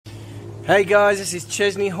Hey guys, this is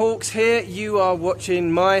Chesney Hawkes here. You are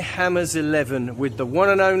watching My Hammers 11 with the one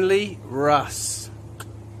and only Russ.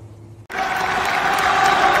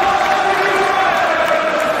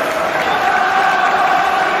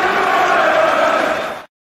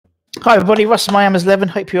 Hi everybody, Russ from My Hammers 11.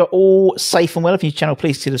 Hope you're all safe and well. If you're new to the channel,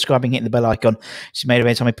 please consider subscribing, hitting the bell icon. It's made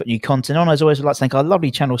every time I put new content on. As always, I'd like to thank our lovely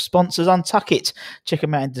channel sponsors, Untuck It. Check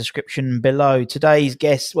them out in the description below. Today's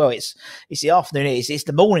guest, well, it's the afternoon, it's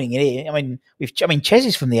the morning here. I mean, Ches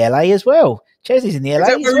is from the LA as well. Ches is in the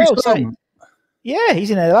LA as well. So, yeah, he's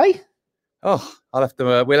in LA. Oh, I'll have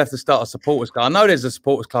to. We'll have to start a supporters club. I know there's a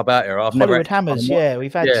supporters club out here. Hollywood Hammers. Yeah,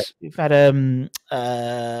 we've had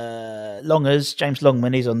Longers, James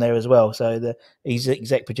Longman. He's on there as well. So he's the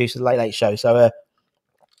exec producer of the Late Late Show. So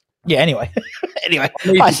yeah. Anyway,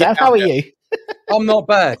 hi Sam. How are you? I'm not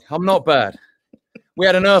bad. We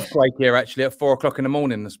had an earthquake here actually at 4 o'clock in the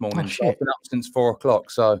morning this morning. Oh, I've been up since 4 o'clock,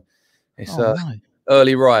 so it's no.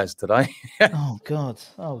 early rise today. Oh God!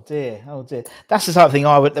 Oh dear! Oh dear! That's the type of thing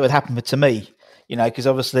that would happen to me, you know, because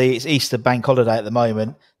obviously it's Easter bank holiday at the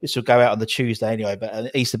moment. This will go out on the Tuesday anyway, but an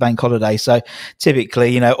Easter bank holiday. So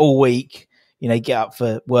typically, you know, all week, you know, get up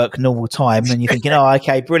for work normal time, and you're thinking, oh,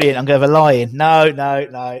 okay, brilliant, I'm going to have a lie-in. No.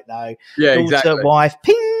 Yeah, Daughter, exactly. wife,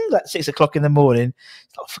 ping, like 6 o'clock in the morning.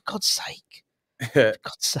 It's like, for God's sake! For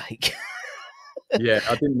God's sake! Yeah,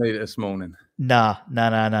 I didn't need it this morning. No.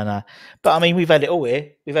 But I mean, we've had it all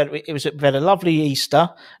here. We've had a lovely Easter,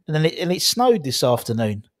 and then it snowed this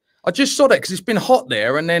afternoon. I just saw that because it's been hot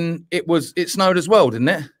there, and then it snowed as well, didn't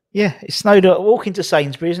it? Yeah, it snowed. Walking to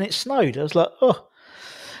Sainsbury's, and it snowed. I was like, oh,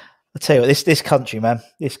 I tell you what, this country, man,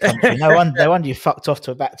 this country. No wonder you fucked off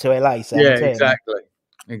back to LA. So yeah,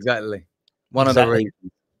 exactly. One of the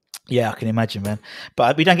reasons. Yeah, I can imagine, man.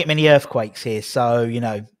 But we don't get many earthquakes here, so you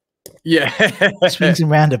know. Yeah. Swings and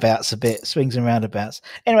roundabouts a bit. Swings and roundabouts.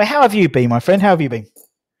 Anyway, how have you been, my friend? How have you been?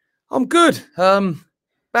 I'm good.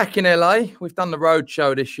 Back in LA. We've done the road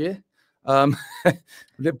show this year.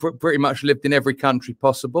 Pretty much lived in every country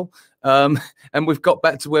possible. And we've got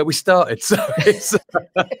back to where we started. So it's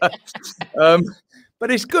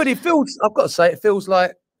but it's good. I've got to say, it feels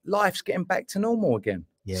like life's getting back to normal again.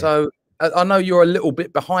 Yeah. So I know you're a little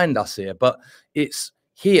bit behind us here, but it's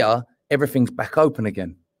here, everything's back open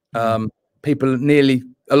again. A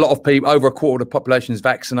lot of people, over a quarter of the population is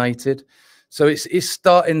vaccinated. So it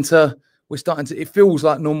feels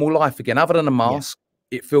like normal life again. Other than a mask,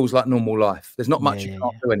 it feels like normal life. There's not much you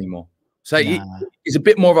can't do anymore. So it's a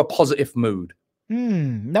bit more of a positive mood.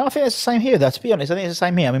 No, I think it's the same here, though. To be honest, I think it's the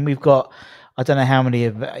same here. I mean, we've got, I don't know how many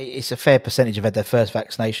it's a fair percentage have had their first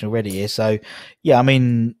vaccination already here. So, yeah, I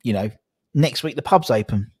mean, you know, next week the pub's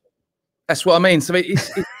open. That's what I mean. So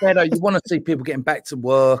it's better. You want to see people getting back to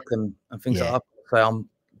work and things like that. So I'm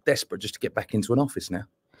desperate just to get back into an office now.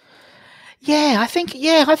 Yeah, I think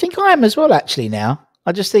I am as well, actually, now.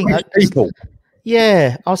 I just think people.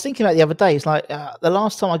 Yeah, I was thinking about the other day. It's like the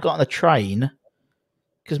last time I got on a train,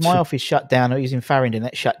 because my office shut down. I was in Farringdon.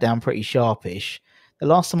 That shut down pretty sharpish. The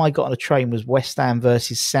last time I got on a train was West Ham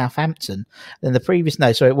versus Southampton. Then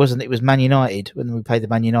it wasn't. It was Man United when we played the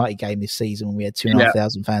Man United game this season when we had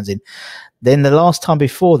 2,500 fans in. Then the last time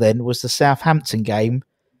before then was the Southampton game,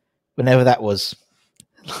 whenever that was,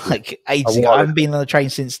 like ages ago. I haven't been on a train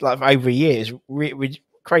since like over a year. It's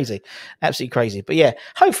crazy, absolutely crazy. But yeah,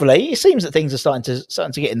 hopefully it seems that things are starting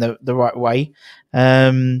to get in the right way.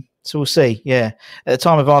 So we'll see. Yeah, at the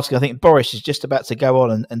time of asking, I think Boris is just about to go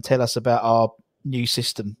on and tell us about our new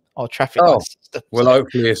system, our traffic light system. Well,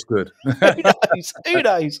 hopefully it's good. Who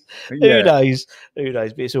knows?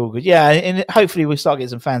 But it's all good. Yeah, and hopefully we'll start getting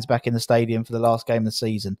some fans back in the stadium for the last game of the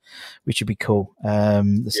season, which would be cool.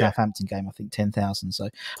 The Southampton game, I think 10,000. So,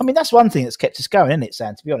 I mean, that's one thing that's kept us going, isn't it,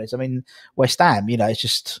 Sam? To be honest, I mean, West Ham, you know, it's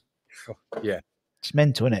just it's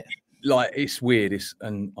mental, isn't it? Like, it's weird.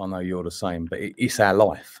 And I know you're the same, but it's our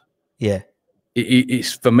life. Yeah,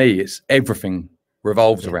 it's for me. It's everything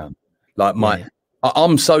revolves around. Like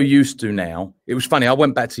I'm so used to now. It was funny. I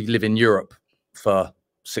went back to live in Europe for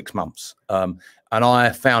 6 months, and I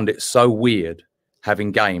found it so weird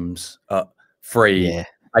having games at 3,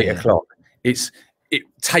 8 o'clock. It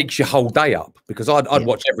takes your whole day up because I'd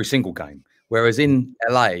watch every single game. Whereas in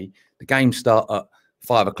LA, the games start at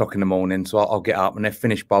 5 o'clock in the morning, so I'll get up and they're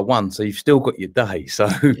finished by 1. So you've still got your day. So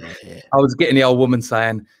I was getting the old woman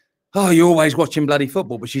saying, "Oh, you're always watching bloody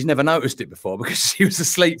football," but she's never noticed it before because she was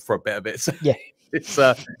asleep for a bit of it. So it's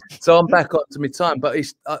so I'm back up to my time. But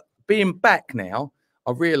it's being back now.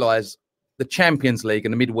 I realise the Champions League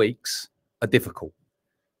and the midweeks are difficult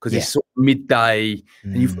because it's sort of midday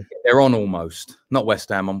and you forget they're on almost. Not West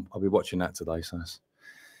Ham. I'll be watching that today. So it's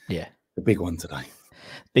the big one today.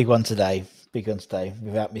 Big one today. Big one today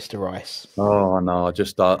without Mr. Rice. Oh no, I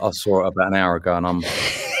saw it about an hour ago, and I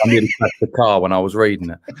nearly crashed the car when I was reading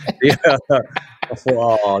it. Yeah. I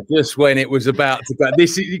thought, just when it was about to go,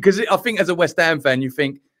 this is because I think as a West Ham fan, you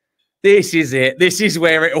think this is it. This is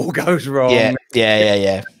where it all goes wrong.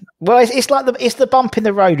 Yeah. Well, it's like the bump in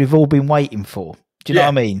the road we've all been waiting for. Do you know what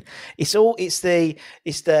I mean? It's the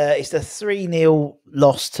 3-0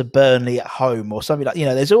 loss to Burnley at home or something like,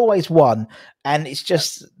 there's always one, and it's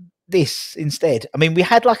just this instead. I mean, we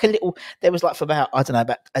had like there was like for about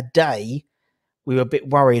a day, we were a bit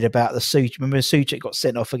worried about the Suchek. Remember Suchek got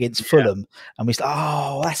sent off against Fulham, and we was like,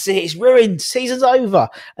 oh, that's it, it's ruined, season's over.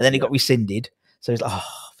 And then it got rescinded. So it's like, oh,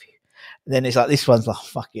 then it's like this one's like,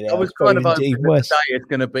 fucking hell. I was kind of hoping that today it's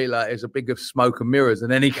going to be like there's a big of smoke and mirrors,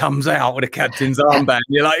 and then he comes out with a captain's armband.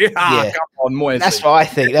 You're like, come on, Moise. That's what I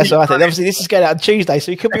think. Obviously, this is going out on Tuesday,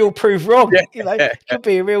 so he could be all proved wrong. It could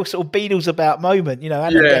be a real sort of Beatles about moment.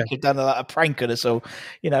 Alan Beck have done a prank on us all.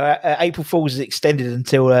 April Fool's is extended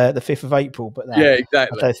until the 5th of April, but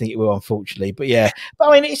exactly. I don't think it will, unfortunately. But but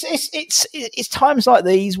I mean, it's times like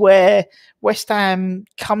these where West Ham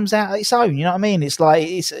comes out its own. You know what I mean? It's like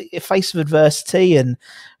it's a face of adversity, and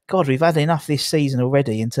God, we've had enough this season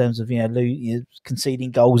already in terms of conceding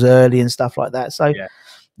goals early and stuff like that. So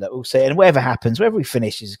that we'll see. And whatever happens, wherever we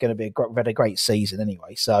finish, is going to be we've had a great season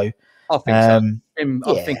anyway. So I think so.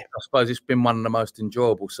 I suppose it's been one of the most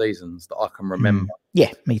enjoyable seasons that I can remember.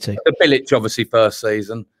 Yeah, me too. The Bilic, obviously, first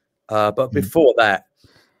season, but before that,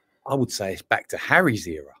 I would say it's back to Harry's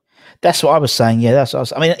era. That's what I was saying. Yeah, that's what I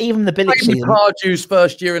was. I mean, even the Bilic season. Pardew's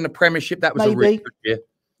first year in the Premiership, that was a really good year.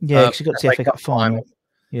 Yeah, because you got to the FA Cup final.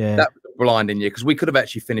 Yeah, that was a blinding year because we could have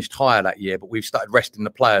actually finished higher that year, but we've started resting the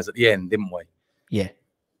players at the end, didn't we? Yeah,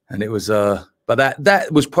 and it was but that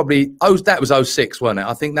was probably that was 06, wasn't it?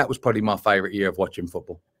 I think that was probably my favourite year of watching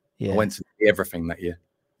football. Yeah, I went to see everything that year.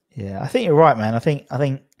 Yeah, I think you're right, man. I think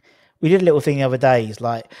we did a little thing the other day.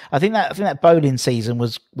 Like I think that bowling season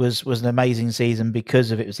was an amazing season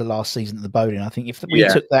because it was the last season of the bowling. I think if we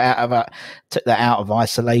took that out of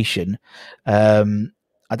isolation,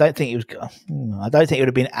 I don't think it would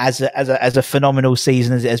have been as a phenomenal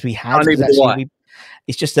season as we had.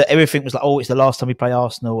 It's just that everything was like, it's the last time we play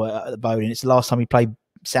Arsenal at the bowling. It's the last time we play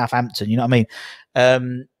Southampton. You know what I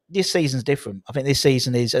mean? This season's different. I think this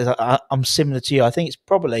season is. I'm similar to you. I think it's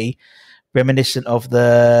probably reminiscent of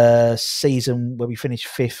the season where we finished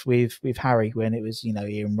 5th with Harry, when it was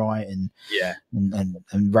Ian Wright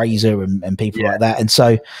and Razor and people like that. And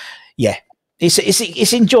so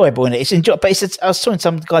it's enjoyable, isn't it? It's enjoyable. But I was talking to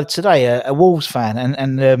some guy today, a Wolves fan,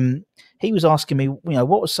 and he was asking me,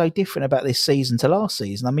 what was so different about this season to last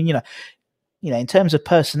season. I mean, in terms of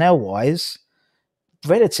personnel wise,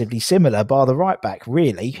 relatively similar, bar the right back.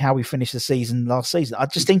 Really, how we finished the season last season. I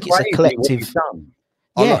just think it's a collective.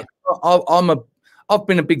 Yeah. I've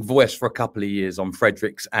been a big voice for a couple of years on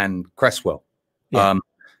Fredericks and Cresswell. Yeah.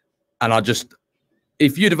 And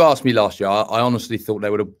if you'd have asked me last year, I honestly thought they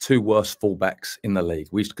were the 2 worst fullbacks in the league.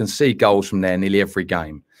 We used to concede goals from there nearly every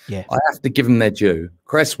game. Yeah. I have to give them their due.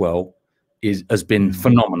 Cresswell has been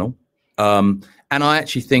phenomenal. And I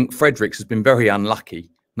actually think Fredericks has been very unlucky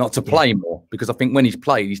not to play more, because I think when he's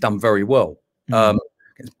played, he's done very well.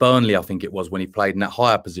 Against Burnley, I think it was, when he played in that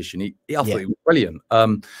higher position. I thought he was brilliant.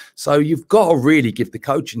 So you've got to really give the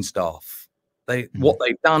coaching staff what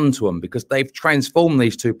they've done to them, because they've transformed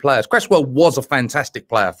these 2 players. Cresswell was a fantastic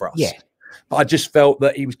player for us. Yeah. But I just felt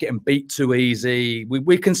that he was getting beat too easy.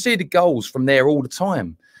 We conceded goals from there all the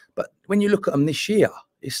time. But when you look at them this year,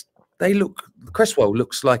 Cresswell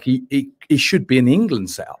looks like he should be in the England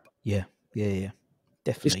setup. Yeah.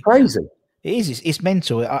 Definitely. It's crazy. It is. It's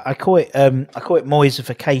mental. I call it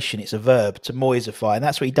moisification. It's a verb, to moisify, and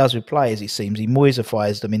that's what he does with players. It seems he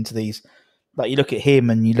moisifies them into these. Like you look at him,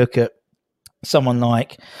 and you look at someone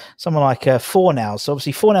like Fornals. So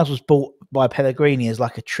obviously, Fornals was bought by Pellegrini as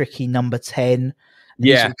like a tricky number 10. And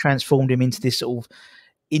he sort of transformed him into this sort of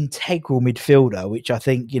integral midfielder, which I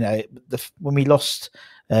think when we lost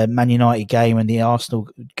Man United game and the Arsenal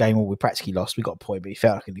game, we practically lost. We got a point, but he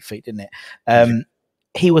felt like a defeat, didn't it?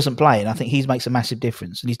 He wasn't playing. I think he makes a massive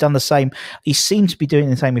difference. And he's done the same. He seems to be doing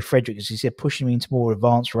the same with Frederick, as he said, pushing him into more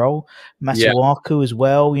advanced role. Masuaku as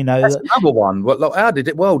well, That's another one. How did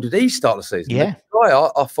he start the season? Yeah. The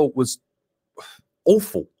guy I thought was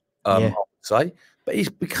awful, I would say. But he's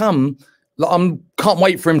become... can't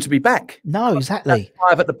wait for him to be back. No, exactly.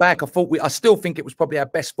 5 at the back. I still think it was probably our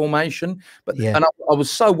best formation. And I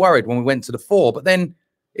was so worried when we went to the 4. But then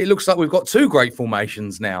it looks like we've got 2 great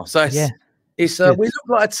formations now. So we look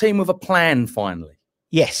like a team with a plan finally.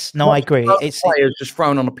 Yes, no, I agree. It's players just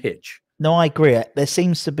thrown on a pitch. No, I agree. There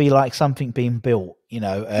seems to be like something being built.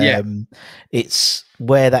 It's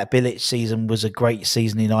where that Bilic season was a great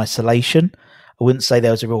season in isolation. I wouldn't say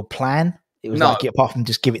there was a real plan. It was like, apart from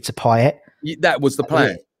just give it to Payet. That was the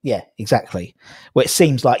plan. Yeah, exactly. Well, it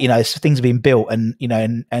seems like, things have been built, and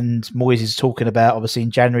and Moyes is talking about, obviously in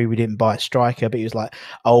January we didn't buy a striker, but he was like,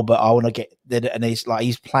 oh, but I want to get, and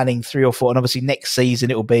he's planning 3 or 4, and obviously next season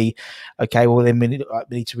it will be okay. Well, then we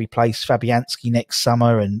need to replace Fabianski next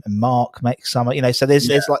summer and Mark next summer. So there's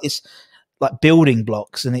like this like building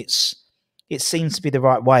blocks, and it seems to be the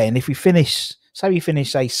right way. And if we finish, say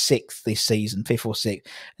 6th this season, 5th or 6th,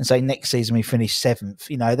 and say next season we finish 7th,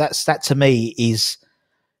 that to me is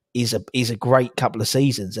a great couple of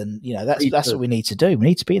seasons, and that's what we need to do. We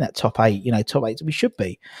need to be in that top 8. Top 8 we should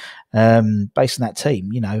be, based on that team.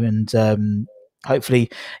 And hopefully,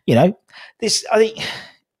 this. I think,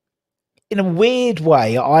 in a weird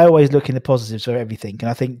way, I always look in the positives for everything, and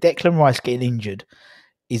I think Declan Rice getting injured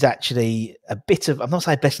is actually a bit of, I'm not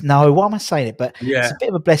saying blessing. No, why am I saying it? But it's a bit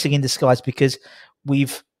of a blessing in disguise, because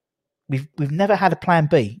we've never had a plan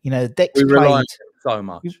B. Dex played so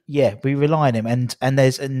much. We rely on him, and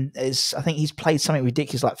there's I think he's played something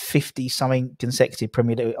ridiculous, like 50 something consecutive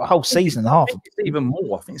Premier League, a whole season and a half. It's even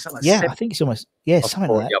more. I think it's like I think it's almost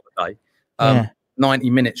something like that. The other day, 90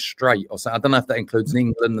 minutes straight or something. I don't know if that includes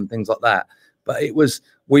England and things like that, but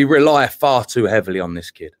we rely far too heavily on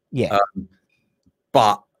this kid.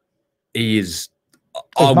 But he is.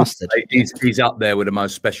 I would say he's up there with the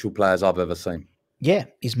most special players I've ever seen. Yeah,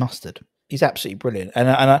 he's mustard. He's absolutely brilliant, and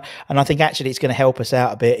I think actually it's going to help us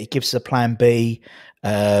out a bit. It gives us a plan B,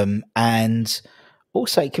 and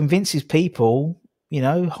also it convinces people,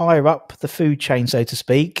 higher up the food chain, so to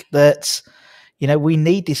speak, that we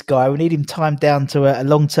need this guy. We need him timed down to a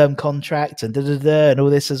long-term contract and and all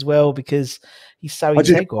this as well, because he's so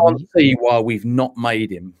integral. I just can't see why we've not made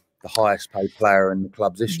him the highest-paid player in the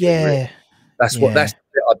club's history. Yeah, really. That's the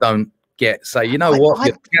bit I don't get. Say, you're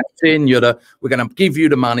the captain. We're going to give you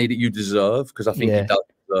the money that you deserve, because I think he does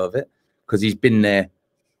deserve it, because he's been there,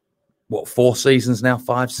 4 seasons now,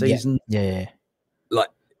 5 seasons. Yeah. Like,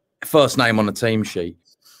 first name on the team sheet.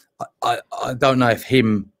 I don't know if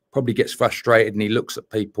him probably gets frustrated and he looks at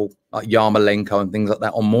people like Yarmolenko and things like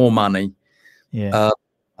that on more money. Yeah.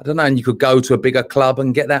 I don't know. And you could go to a bigger club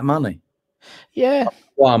and get that money. Yeah.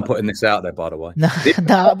 Why I'm putting this out there, by the way.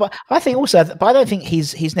 No, but I think also, but I don't think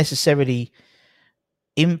he's necessarily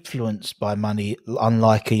influenced by money,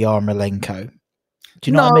 unlike a Yarmolenko.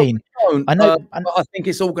 Do you know what I mean? I know. I think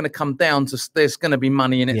it's all going to come down to there's going to be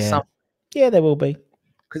money in it. Yeah, there will be,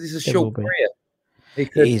 because it's a short career. It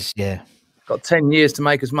is. Yeah, got 10 years to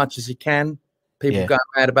make as much as he can. People go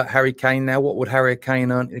mad about Harry Kane now. What would Harry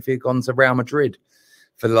Kane earn if he'd gone to Real Madrid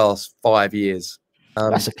for the last 5 years?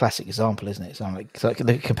 That's a classic example, isn't it? So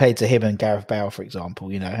compared to him and Gareth Bale, for example,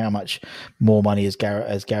 how much more money has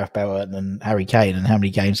Gareth Bale earned than Harry Kane, and how many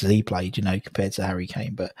games has he played? Compared to Harry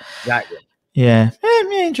Kane, but exactly. Yeah,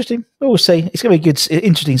 interesting. We'll see. It's going to be a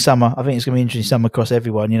interesting summer. I think it's going to be an interesting summer across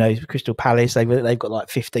everyone. Crystal Palace, they've got like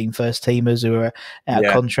 15 first teamers who are out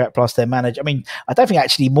of contract, plus their manager. I mean, I don't think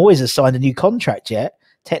actually Moyes has signed a new contract yet,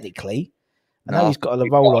 technically. I know he's got a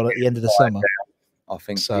roll on at the end of the summer. I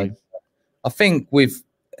think so. I think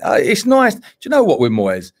it's nice. Do you know what with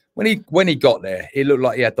Moyes? When he got there, it looked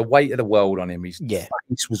like he had the weight of the world on him. His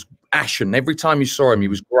face was ashen. Every time you saw him, he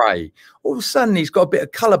was grey. All of a sudden, he's got a bit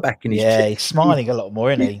of colour back in his cheek. He's smiling a lot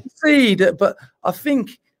more, isn't he? See that, but I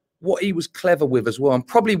think what he was clever with as well, and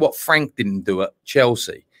probably what Frank didn't do at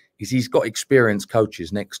Chelsea, is he's got experienced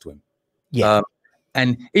coaches next to him. Yeah.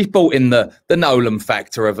 And he's brought in the Nolan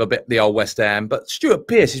factor of a bit the old West Ham. But Stuart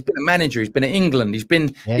Pearce, he's been a manager. He's been at England. He's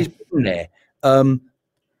been there.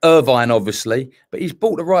 Irvine, obviously, but he's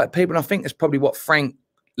brought the right people. And I think that's probably what Frank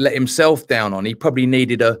let himself down on. He probably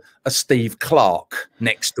needed a Steve Clark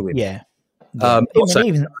next to him. Yeah. Not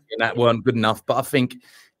saying that weren't good enough, but I think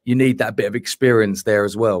you need that bit of experience there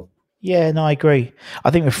as well. Yeah, no, I agree. I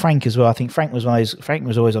think with Frank as well. I think Frank was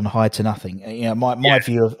always on high to nothing. My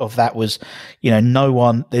view of that was,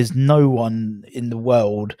 there's no one in the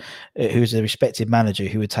world who's a respected manager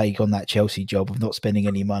who would take on that Chelsea job of not spending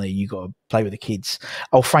any money. You got to play with the kids.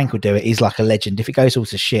 Oh, Frank will do it. He's like a legend. If it goes all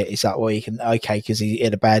to shit, it's like, well, you can because he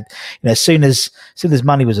had a bad. As soon as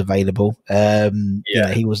money was available,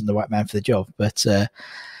 he wasn't the right man for the job. But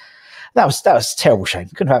that was a terrible shame.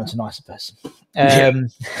 Couldn't have happened to a nicer person.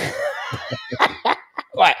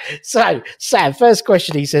 Right, so Sam, first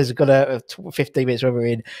question, he says, we've got 15 minutes when we're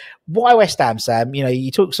in. Why West Ham, Sam?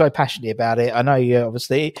 You talk so passionately about it. I know you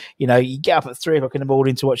obviously, you get up at 3 o'clock in the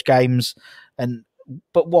morning to watch games,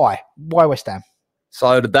 but why? Why West Ham?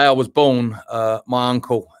 So the day I was born, my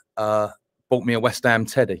uncle bought me a West Ham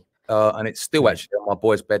teddy. and it's still actually on my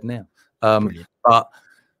boy's bed now. Brilliant. But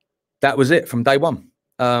that was it from day one.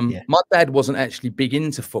 Yeah. My dad wasn't actually big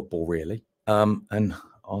into football, really. And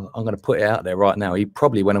I'm going to put it out there right now. He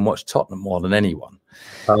probably went and watched Tottenham more than anyone.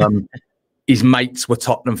 His mates were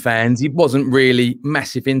Tottenham fans. He wasn't really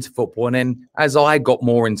massive into football. And then as I got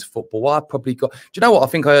more into football, I probably got... Do you know what? I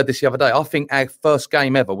think I heard this the other day. I think our first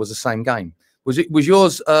game ever was the same game. Was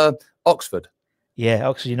yours Oxford? Yeah,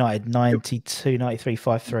 Oxford United, 92, 93,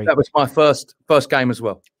 5-3. That was my first game as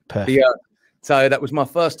well. Perfect. So that was my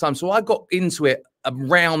first time. So I got into it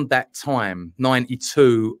around that time.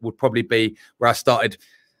 92 would probably be where I started.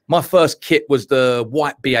 My first kit was the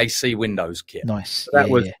white BAC Windows kit. Nice. So that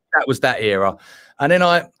was that era. And then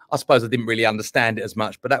I suppose I didn't really understand it as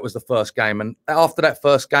much, but that was the first game. And after that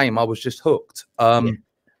first game, I was just hooked. And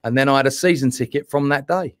then I had a season ticket from that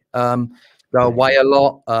day. Go away a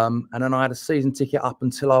lot. And then I had a season ticket up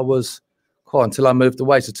until I moved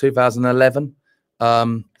away. So 2011.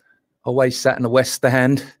 Always sat in the West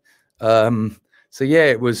Stand. So yeah,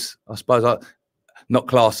 it was, I suppose, not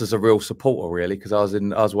classed as a real supporter really, because I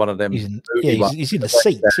was one of them. He's in the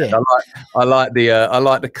seats. Yeah, I like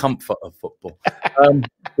the comfort of football.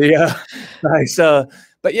 But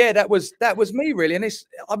yeah, that was me really, and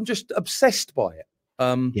I'm just obsessed by it.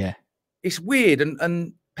 It's weird,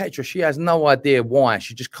 and Petra, she has no idea why.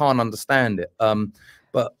 She just can't understand it.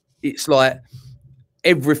 But it's like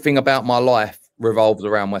everything about my life revolves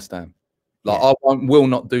around West Ham. Like I will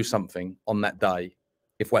not do something on that day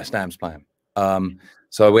if West Ham's playing.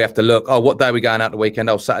 So we have to look. Oh, what day are we going out the weekend?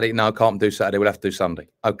 Oh, Saturday. No, can't do Saturday. We'll have to do Sunday.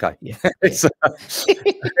 Okay. Yeah.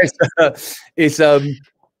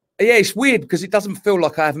 It's weird because it doesn't feel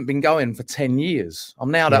like I haven't been going for 10 years. I'm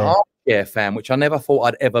now that armchair fan, which I never thought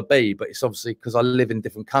I'd ever be, but it's obviously because I live in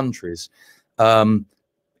different countries. It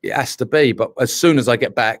has to be. But as soon as I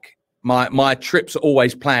get back, my trips are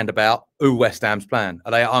always planned about who West Ham's playing.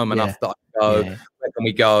 Are they at home enough that I can go? Where can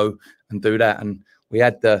we go and do that? And we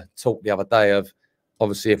had the talk the other day of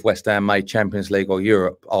obviously if West Ham made Champions League or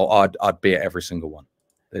Europe, I'd be at every single one.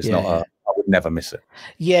 There's I would never miss it.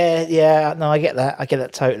 Yeah. No, I get that. I get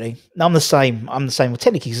that totally. No, I'm the same. Well,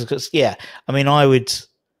 technically, because I mean, I would.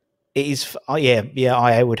 It is.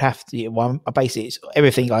 I would have to. Well, basically, it's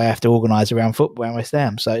everything I have to organise around football and West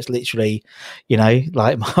Ham. So it's literally,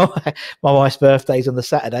 like my wife's birthday's on the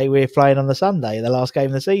Saturday. We're playing on the Sunday, the last game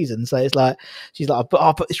of the season. So it's like she's like,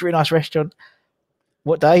 I'll put this really nice restaurant.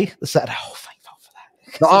 What day? The Saturday. Oh, thank God for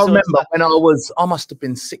that. But I remember when I must have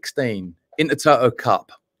been 16, Intertoto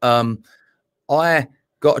Cup. I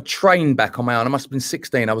got a train back on my own. I must have been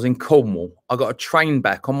 16. I was in Cornwall. I got a train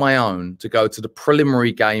back on my own to go to the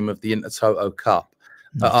preliminary game of the Intertoto Cup.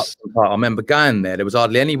 Nice. I remember going there. There was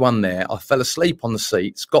hardly anyone there. I fell asleep on the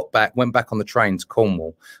seats, got back, went back on the train to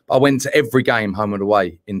Cornwall. But I went to every game home and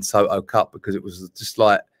away in Toto Cup because it was just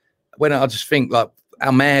like, when I just think like,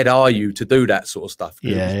 how mad are you to do that sort of stuff?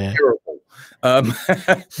 Yeah.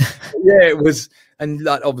 It was, and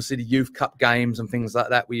like obviously the Youth Cup games and things like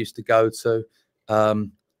that we used to go to.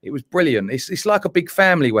 It was brilliant. It's like a big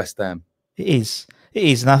family, West Ham. It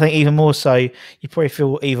is, and I think even more so, you probably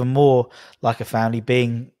feel even more like a family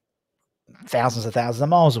being thousands of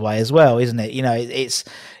miles away as well, isn't it?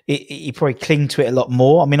 You probably cling to it a lot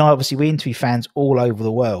more. I mean, obviously we interview fans all over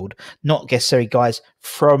the world, not necessarily guys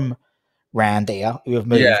from round here who have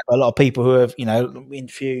moved, but a lot of people who have,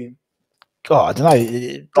 interview. God, I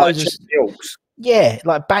don't know.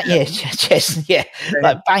 Like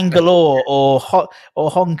Bangalore or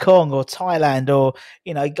Hong Kong or Thailand or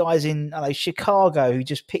guys in Chicago who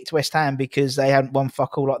just picked West Ham because they hadn't won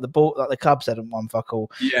fuck all like the Cubs hadn't won fuck all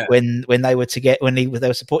when they were they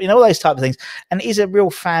were supporting all those type of things. And it is a real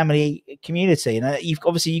family community, and you've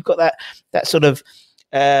got that sort of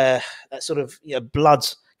blood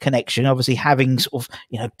connection, obviously having sort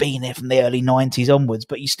of been there from the early 90s onwards,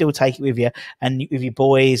 but you still take it with you and with your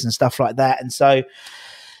boys and stuff like that. And so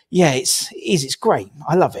it's great.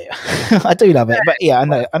 I love it. I do love it. But I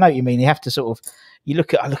know what you mean. You have to sort of I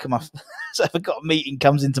look at my so if I've got a meeting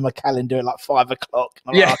comes into my calendar at like 5 o'clock,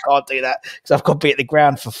 and I'm like, I can't do that because I've got to be at the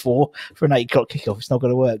ground for 4 for an 8 o'clock kickoff. It's not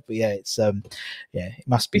going to work. But it's it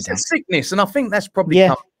must be a sickness, and I think that's probably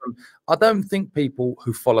come from, I don't think people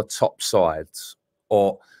who follow top sides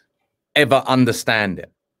or ever understand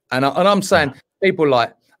it. And I'm saying people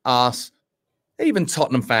like us, even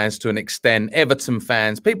Tottenham fans to an extent, Everton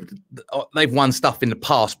fans, people, they've won stuff in the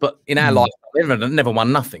past, but in our life, they've never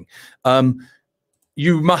won nothing.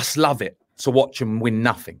 You must love it to watch them win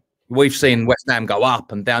nothing. We've seen West Ham go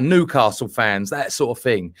up and down, Newcastle fans, that sort of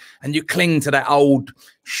thing. And you cling to that old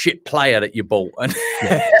shit player that you bought. And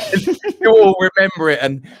you all remember it.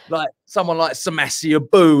 And like someone like Samassi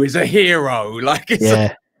Abu is a hero. Like,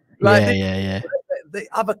 it's the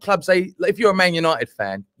other clubs, if you're a Man United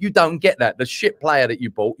fan, you don't get that. The shit player that you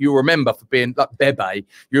bought, you remember for being like Bebe.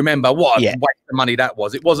 You remember what a waste of money that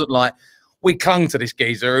was. It wasn't like we clung to this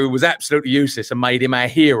geezer who was absolutely useless and made him our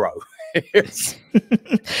hero. It's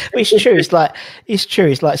true. It's like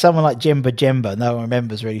someone like Jemba. No one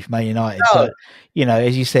remembers really from Man United. No. But you know,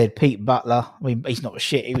 as you said, Pete Butler. I mean, he's not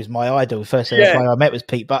shit. He was my idol. The first player I met was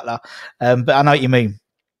Pete Butler. But I know what you mean.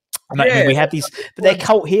 I mean, we have these, but they're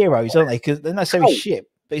cult heroes, aren't they? Because they're not so shit.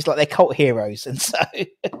 But it's like they're cult heroes, and so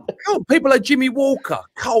people like Jimmy Walker,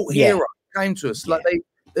 cult hero, came to us. Like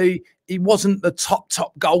he wasn't the top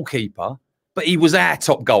goalkeeper, but he was our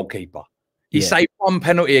top goalkeeper. He saved one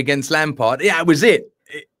penalty against Lampard. Yeah, it was it.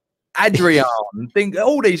 Adrian, think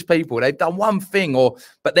all these people, they've done one thing,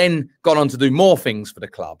 but then gone on to do more things for the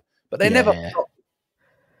club. But they never.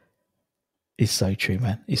 It's so true,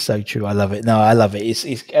 man. It's so true. I love it. No, I love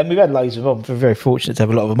it. And we've had loads of them. We're very fortunate to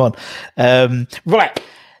have a lot of them on. Right.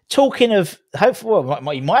 Talking of,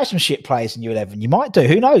 hopefully, you might have some shit players in U11. You might do.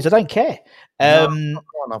 Who knows? I don't care.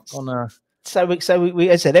 So we,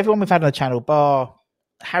 as I said, everyone we've had on the channel, bar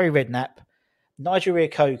Harry Redknapp, Nigel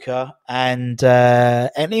Reo-Coker, and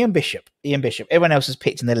Ian Bishop. Everyone else has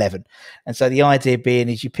picked an 11. And so the idea being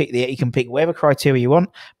is you can pick whatever criteria you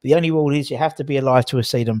want. But the only rule is you have to be alive to a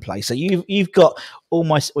seed and play. So you've got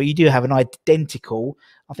you do have an identical,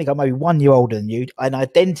 I think I'm maybe 1 year older than you, an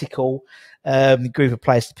identical group of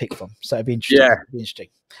players to pick from. So it'd be interesting. Yeah. It'd be interesting.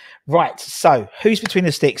 Right. So who's between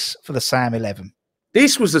the sticks for the Sam 11?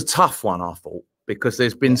 This was a tough one, I thought, because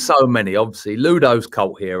there's been so many. Obviously, Ludo's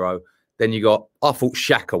cult hero. Then I thought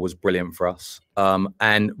Xhaka was brilliant for us.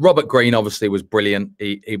 And Robert Green obviously was brilliant.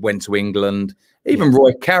 He went to England. Even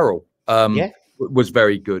Roy Carroll was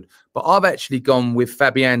very good. But I've actually gone with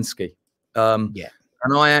Fabianski. And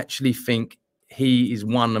I actually think he is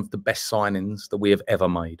one of the best signings that we have ever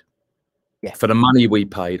made. Yeah. For the money we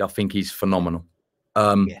paid, I think he's phenomenal.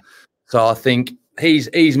 So I think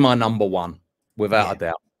he's my number one, without a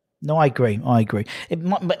doubt. No, I agree. My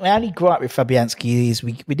only gripe with Fabianski is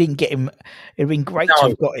we didn't get him. It'd been great to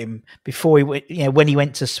have got him before he went. When he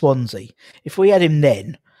went to Swansea. If we had him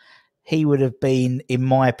then, he would have been, in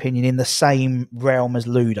my opinion, in the same realm as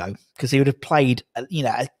Ludo, because he would have played,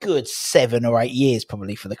 a good 7 or 8 years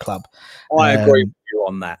probably for the club. I agree with you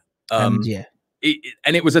on that. And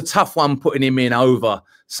it was a tough one putting him in over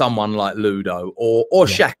someone like Ludo or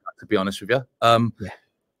Xhaka, to be honest with you.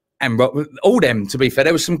 And all them, to be fair,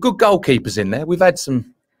 there were some good goalkeepers in there. We've had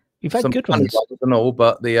good ones and all,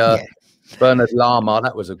 but the Bernard Lama,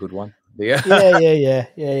 that was a good one.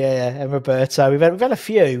 And Roberto, we've had a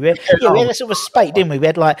few. We had a sort of a spate, didn't we? We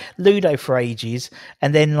had like Ludo for ages,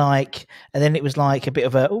 and then it was like a bit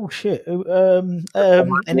of a and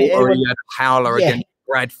he had Howler against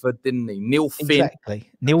Bradford, didn't he? Neil Finn.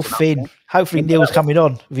 Exactly. Neil Finn. Hopefully Neil's coming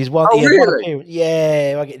on with his one. Really?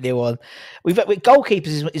 I get Neil on. With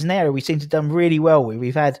goalkeepers is an area we seem to have done really well with.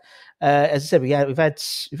 We've had, as I said, we've had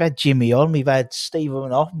Jimmy on, we've had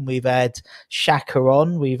Stephen on, we've had Xhaka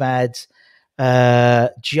on, we've had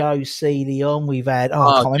Joe Seeley on, we've had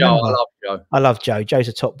I can't remember. I love Joe. Joe's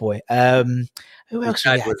a top boy. Who else?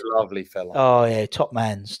 Dad was a lovely fella. Oh yeah, top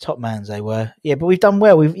mans they were. Yeah, but we've done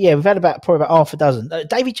well. We've had probably about half a dozen.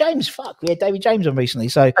 David James, we had David James on recently.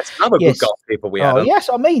 So that's another good goalkeeper we had. Oh yes,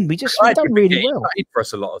 I mean we've done really well. He played for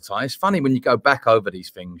us a lot of time. It's funny when you go back over these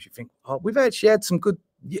things, you think, we've actually had some good.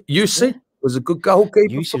 Yussi was a good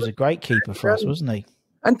goalkeeper. Yussi was a great keeper for us, wasn't he?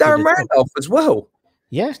 And Darren Randolph as well.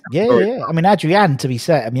 Yeah. I mean, Adrian, to be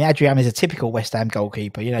fair, Adrian is a typical West Ham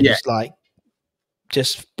goalkeeper.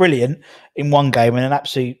 Just brilliant in one game and an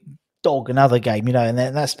absolute dog another game, and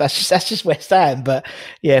then that's just West Ham. But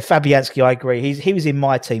yeah, Fabianski, I agree. He was in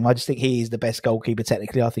my team. I just think he is the best goalkeeper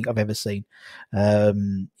technically I think I've ever seen.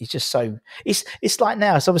 He's just so it's like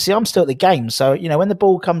now. So obviously I'm still at the game, so when the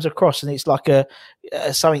ball comes across and it's like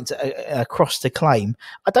something to across to claim,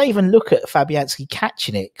 I don't even look at Fabianski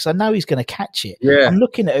catching it because I know he's going to catch it. Yeah. I'm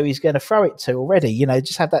looking at who he's going to throw it to already.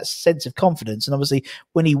 Just have that sense of confidence. And obviously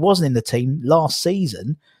when he wasn't in the team last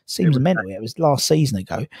season. Seems mental. It was last season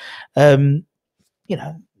ago. The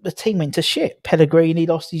team went to shit. Pellegrini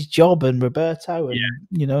lost his job, and Roberto,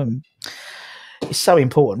 and it's so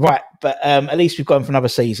important, right? But at least we've gone for another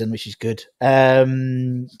season, which is good.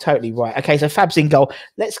 Totally right. Okay, so Fab's in goal.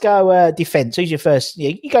 Let's go defense. Who's your first?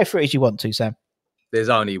 Yeah, you go for it as you want to, Sam. There's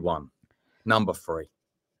only one. Number 3.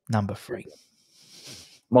 Number 3.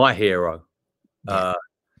 My hero.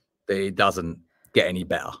 that it doesn't get any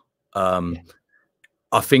better.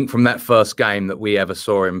 I think from that first game that we ever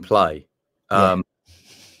saw him play,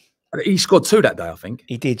 he scored 2 that day, I think.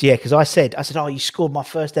 He did, yeah, because I said, oh, you scored my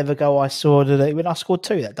first ever goal I saw today. When I scored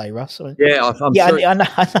 2 that day, Russ. Yeah, I'm sure. I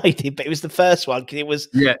know he did, but it was the first one because it was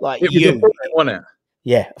like it you. Was wasn't it?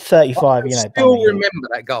 Yeah, 35, I you know. still remember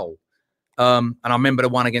that goal. And I remember the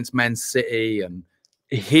one against Man City, and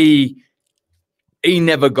he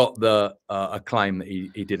never got the acclaim that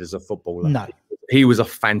he did as a footballer. No. He was a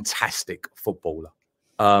fantastic footballer.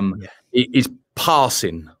 His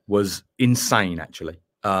passing was insane, actually.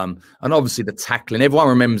 And obviously the tackling, everyone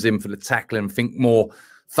remembers him for the tackling, think more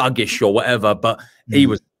thuggish or whatever, but he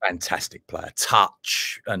was a fantastic player.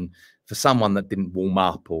 Touch, and for someone that didn't warm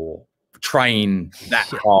up or train that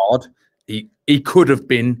hard, he could have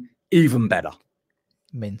been even better.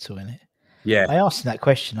 Mental, innit? Yeah. I asked him that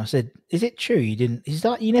question. I said, "Is it true you didn't? Is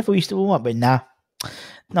that you never used to warm up?" But nah,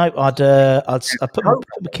 no. I'd put my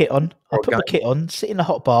kit on. I put my kit on, sit in a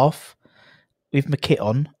hot bath with my kit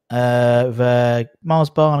on, with a Mars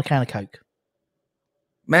bar and a can of Coke.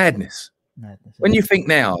 Madness. When you think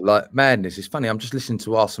now, like madness, it's funny. I'm just listening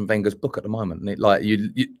to Arsene Wenger's book at the moment, and it like you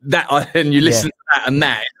listen to that and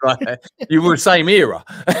that, like you were the same era.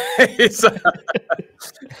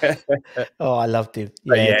 Oh, I loved him.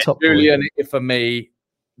 Yeah, top Julian. For me,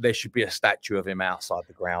 there should be a statue of him outside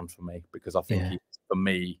the ground for me, because I think for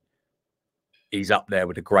me, he's up there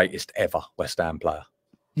with the greatest ever West Ham player.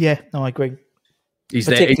 Yeah, no, I agree. He's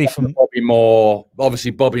there. From Bobby Moore.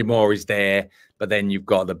 Obviously, Bobby Moore is there, but then you've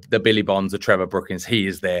got the Billy Bonds, the Trevor Brookins. He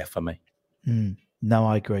is there for me. No,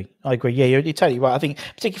 I agree. Yeah, you're totally right. I think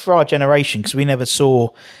particularly for our generation, because we never saw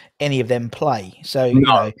any of them play. So, you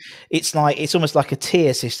know, it's almost like a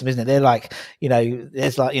tier system, isn't it? They're like, you know,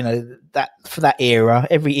 there's like, you know, that for that era,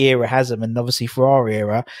 every era has them. And obviously for our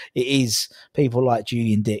era, it is people like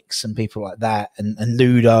Julian Dix and people like that and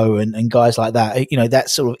Ludo and guys like that. You know,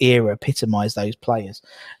 that sort of era epitomised those players.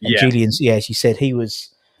 And Julian's, as you said,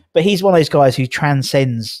 but he's one of those guys who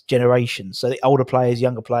transcends generations. So the older players,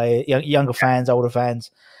 younger fans, older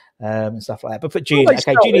fans, and stuff like that. But Julian,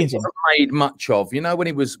 Julian's wasn't made much of. You know, when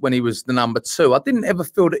he was the number 2, I didn't ever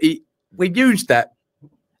feel that we used that.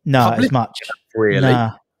 No, as much. Really.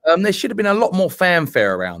 Nah. There should have been a lot more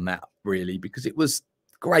fanfare around that, really, because it was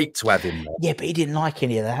great to have him there. Yeah, but he didn't like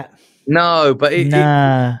any of that. No, but it's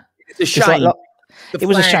a shame. It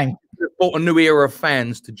was a shame. Brought a new era of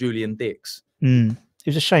fans to Julian Dix. It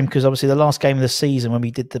was a shame because obviously the last game of the season when we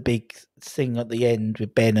did the big thing at the end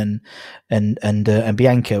with Ben and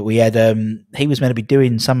Bianca, we had he was meant to be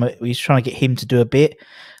doing we was trying to get him to do a bit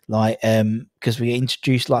like because we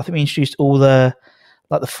introduced I think we introduced all the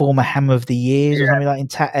former Hammer of the Years or something like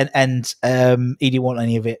and he didn't want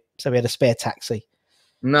any of it, so we had a spare taxi.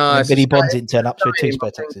 No, Billy Bonds didn't turn up, so we had 2 spare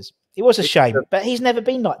taxis. It was a shame, but he's never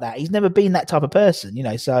been like that. He's never been that type of person, you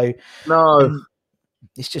know. So no.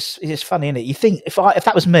 It's just funny, isn't it? You think if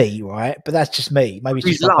that was me, right? But that's just me. Maybe it's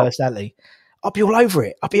just my personality. I'll be all over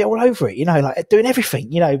it. You know, like doing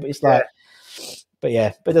everything. You know, but it's like, but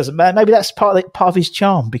it doesn't matter. Maybe that's part of his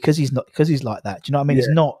charm because he's like that. Do you know what I mean? It's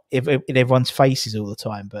not in everyone's faces all the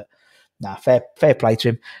time. But nah, fair play to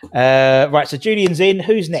him. Right, so Julian's in.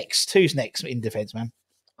 Who's next? Who's next in defence, man?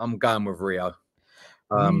 I'm going with Rio.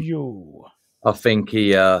 I think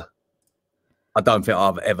I don't think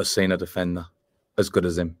I've ever seen a defender as good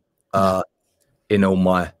as him in all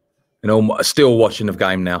my still watching the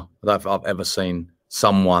game now. I don't think I've ever seen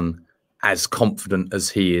someone as confident as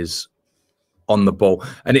he is on the ball.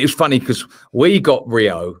 And it was funny because we got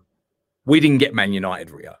Rio, we didn't get Man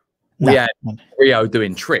United Rio. We had Rio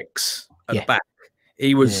doing tricks at the back. He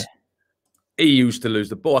used to lose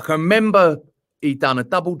the ball. I can remember he'd done a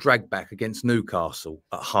double drag back against Newcastle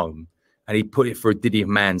at home and he put it for a Didier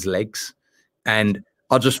Man's legs. And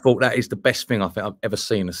I just thought that is the best thing I think I've ever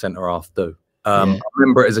seen a centre-half do. I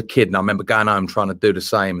remember it as a kid, and I remember going home trying to do the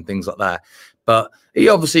same and things like that. But he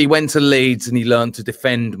obviously went to Leeds and he learned to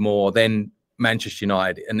defend more than Manchester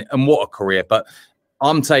United. And what a career. But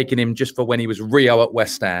I'm taking him just for when he was Rio at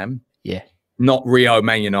West Ham. Yeah. Not Rio,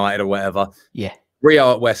 Man United or whatever. Yeah.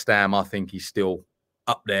 Rio at West Ham, I think he's still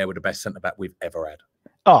up there with the best centre-back we've ever had.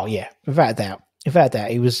 Oh, yeah. Without a doubt.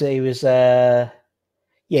 He was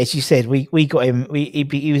yeah, as you said, we got him.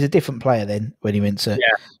 He was a different player then when he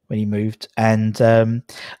when he moved, and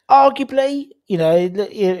arguably, you know,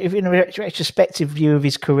 if in a retrospective view of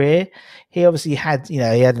his career, he obviously had, you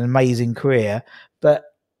know, he had an amazing career. But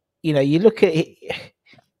you know, you look at it,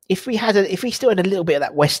 if he still had a little bit of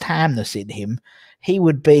that West Hamness in him, he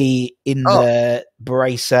would be in the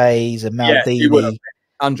Braces and Maldini.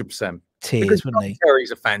 100%. Tiers, wouldn't he?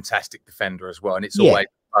 Terry's a fantastic defender as well, and it's always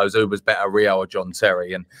suppose, who was better, Rio or John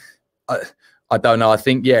Terry? And I don't know. I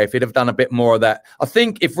think, yeah, if he'd have done a bit more of that, I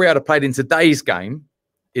think if Rio had played in today's game,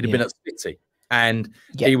 he'd have been at City, and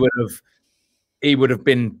he would have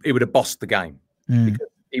bossed the game because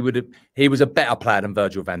he was a better player than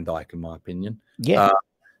Virgil van Dijk, in my opinion. Yeah.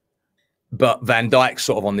 But Van Dijk's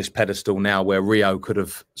sort of on this pedestal now where Rio could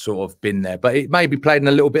have sort of been there. But it maybe played in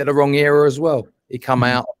a little bit of the wrong era as well. He come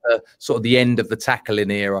out sort of the end of the tackling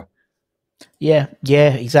era. Yeah,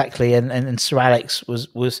 exactly. And Sir Alex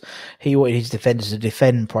was he wanted his defenders to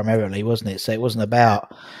defend primarily, wasn't it? So it wasn't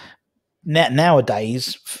about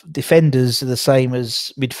nowadays defenders are the same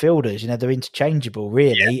as midfielders. They're interchangeable,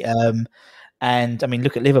 really. Yeah. And I mean,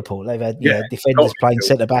 look at Liverpool. They've had defenders playing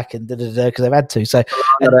centre back and because they've had to. So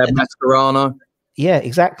Mascherano. Yeah,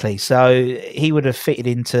 exactly. So he would have fitted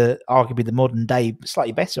into arguably the modern day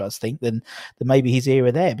slightly better, I think, than maybe his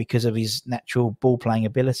era there because of his natural ball playing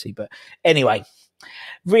ability. But anyway,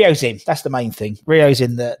 Rio's in. That's the main thing. Rio's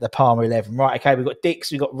in the Palmer 11. Right, okay, we've got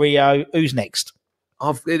Dix, we've got Rio. Who's next?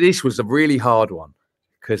 This was a really hard one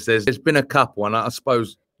because there's been a couple, and I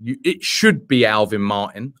suppose it should be Alvin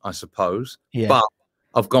Martin, I suppose. Yeah. But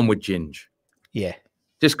I've gone with Ginge. Yeah.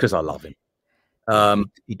 Just because I love him.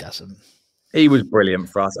 He doesn't. He was brilliant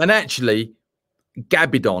for us. And actually,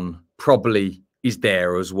 Gabidon probably is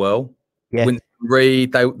there as well. Yeah. Winston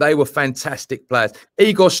Reid, they were fantastic players.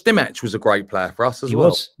 Igor Stimac was a great player for us as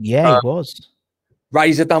well. He was.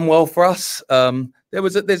 Razor done well for us.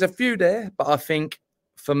 There's a few there, but I think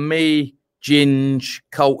for me, Ginge,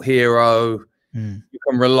 cult hero, you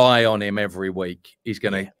can rely on him every week. He's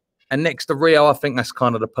going to, and next to Rio, I think that's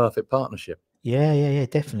kind of the perfect partnership. Yeah,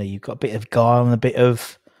 definitely. You've got a bit of guile and a bit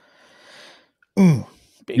of,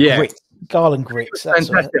 grit. Guile and grit.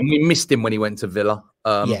 Fantastic. And we missed him when he went to Villa.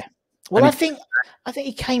 Well, I think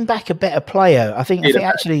he came back a better player. I think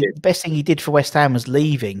actually the best thing he did for West Ham was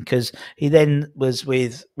leaving because he then was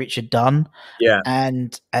with Richard Dunn. Yeah.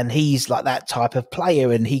 And he's like that type of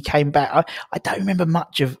player. And he came back. I don't remember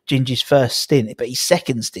much of Ginger's first stint, but his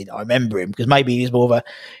second stint, I remember him because maybe he was more of a,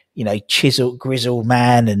 chiseled, grizzled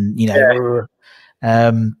man and,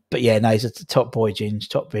 but yeah, no, he's a top boy, Ginge,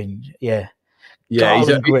 top Ginge. Yeah. Yeah.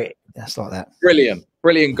 He's grit. That's like that.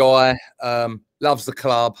 Brilliant guy. Loves the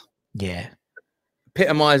club. Yeah.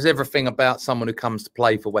 Epitomised everything about someone who comes to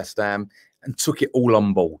play for West Ham and took it all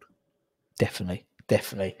on board. Definitely.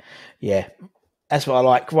 Yeah. That's what I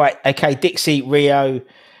like. Right. Okay. Dixie, Rio,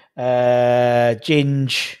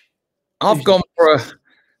 Ginge. I've gone for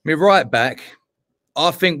me right back.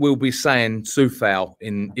 I think we'll be saying Soufal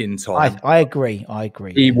in time. I agree.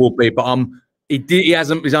 He will be, but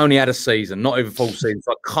he's only had a season, not even full season,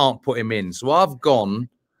 so I can't put him in. So I've gone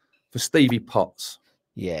for Stevie Potts.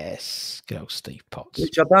 Yes, good old Steve Potts.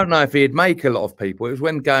 Which I don't know if he'd make a lot of people. It was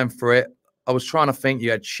when going for it, I was trying to think.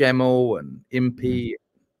 You had Schemmel and Impey,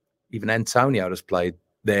 even Antonio just played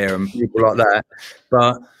there and people like that.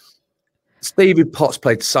 But Stevie Potts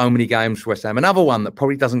played so many games for West Ham. Another one that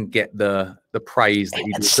probably doesn't get the praise that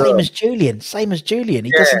he deserves. Same as Julian.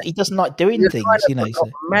 He doesn't like doing things,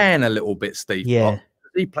 Man, a little bit, Steve Potts.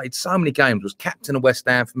 He played so many games, was captain of West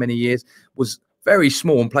Ham for many years, was very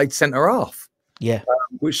small and played centre half. Yeah.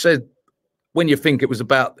 Which said, when you think it was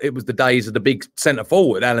the days of the big centre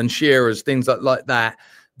forward, Alan Shearer's, things like that,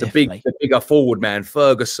 the bigger forward man,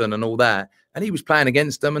 Ferguson and all that. And he was playing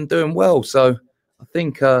against them and doing well. So I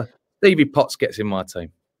think Stevie Potts gets in my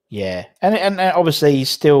team. Yeah. And obviously he's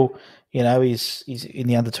still, he's in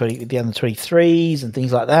the under 23s and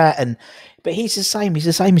things like that. But he's the same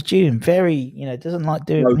as June. Very, doesn't like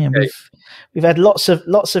doing. Okay. We've had lots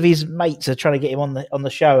of his mates are trying to get him on the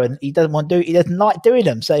show, and he doesn't like doing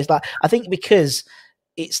them. So it's like, I think because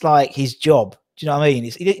it's like his job. Do you know what I mean?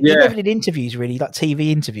 He never did interviews really, like TV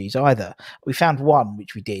interviews either. We found one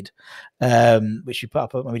which we did, which we put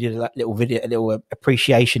up when we did a little video, a little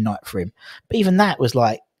appreciation night for him. But even that was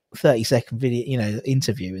like 30-second video,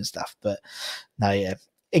 interview and stuff. But no,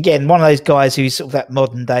 again, one of those guys who's sort of that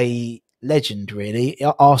modern day legend, really,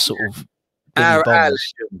 are sort of our legend.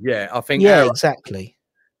 Yeah, I think. Yeah, exactly.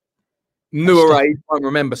 Newer age won't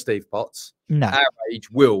remember Steve Potts. No, our age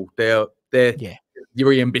will. They're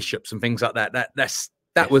Ian Bishops and things like that.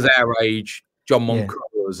 That was our age. John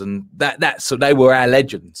Moncurs and that. So they were our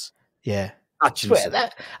legends. Yeah.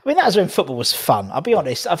 That was when football was fun. I'll be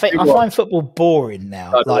honest. I find football boring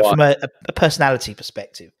now, from a personality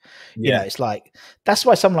perspective. It's like that's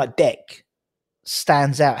why someone like Deck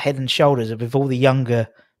stands out head and shoulders with all the younger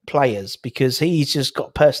players because he's just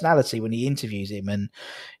got personality when he interviews him, and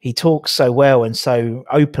he talks so well and so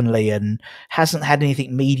openly and hasn't had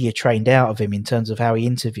anything media trained out of him in terms of how he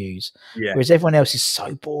interviews. Yeah. Whereas everyone else is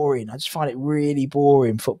so boring. I just find it really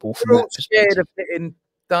boring football from We're all that perspective. scared of getting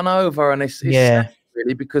done over, and it's sad,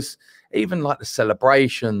 really, because even like the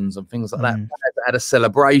celebrations and things like that. Had a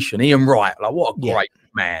celebration. Ian Wright, like what a great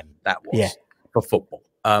man that was for football.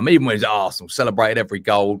 Even when he was at Arsenal, celebrated every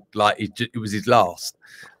goal like it was his last.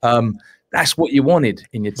 That's what you wanted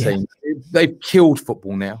in your team. They've killed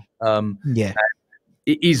football now.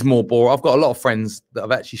 It is more boring. I've got a lot of friends that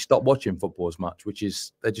have actually stopped watching football as much, which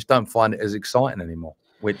is they just don't find it as exciting anymore.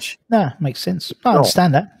 Which makes sense. I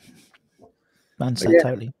understand that. I understand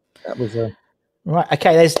totally. That was right.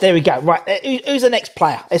 Okay, there we go. Right, who's the next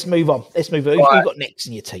player? Let's move on. Let's move on. Who you got next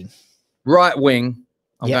in your team? Right wing.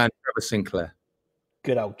 I'm going Trevor Sinclair.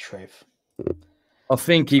 Good old Trev. I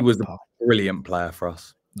think he was a brilliant player for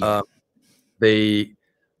us. He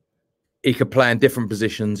could play in different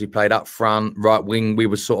positions. He played up front, right wing. We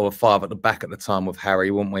were sort of a 5 at the back at the time with Harry,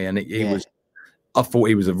 weren't we? And he was. I thought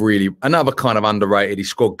he was another kind of underrated. He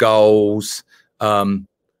scored goals.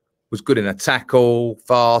 Was good in a tackle,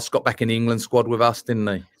 fast. Got back in the England squad with us, didn't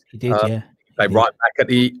he? He did, He played right back at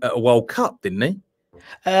the World Cup, didn't he?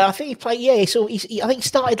 I think he played. Yeah, so I think he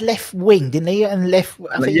started left wing, didn't he? And left.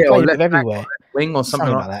 I think he played everywhere, wing or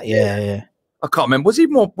something like that. Yeah. I can't remember. Was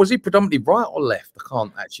he predominantly right or left? I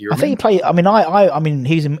can't actually remember. I think he played. I mean,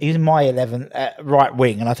 he's in my 11 right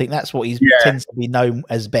wing, and I think that's what he tends to be known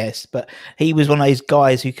as best. But he was one of those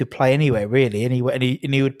guys who could play anywhere, really, anywhere, and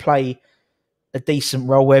he would play a decent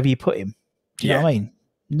role wherever you put him. Do you know what I mean?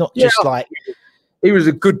 Not just like he was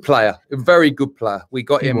a good player, a very good player. We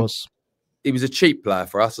got him. He was a cheap player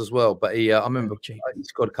for us as well, but I remember he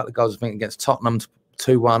scored a couple of goals, I think, against Tottenham,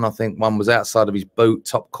 2-1. I think one was outside of his boot,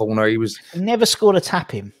 top corner. He never scored a tap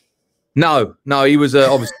him. No, he was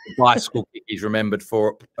obviously a bicycle kick he's remembered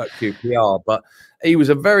for at QPR, but he was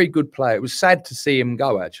a very good player. It was sad to see him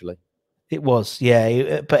go, actually. It was,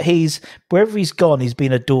 but wherever he's gone, he's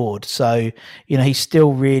been adored. So, he's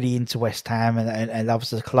still really into West Ham and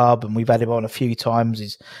loves the club. And we've had him on a few times.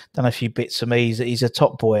 He's done a few bits for me. He's a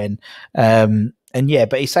top boy,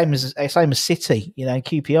 but he's same as City.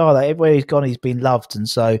 QPR. Everywhere he's gone, he's been loved, and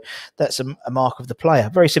so that's a mark of the player.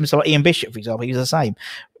 Very similar to like Ian Bishop, for example. He was the same.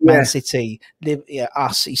 Man City,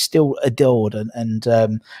 us. He's still adored and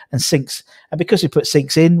Sinks. And because we put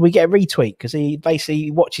Sinks in, we get a retweet because he basically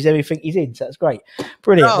watches everything he's in. So that's great,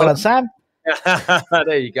 brilliant. Well done, Sam.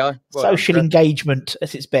 There you go. Social engagement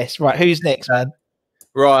at its best. Right, who's next, man?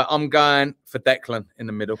 Right, I'm going for Declan in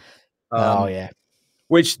the middle.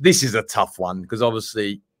 Which this is a tough one because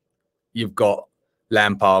obviously you've got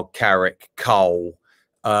Lampard, Carrick, Cole,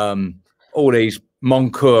 all these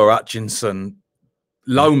Moncur, Hutchinson,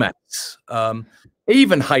 Lomax,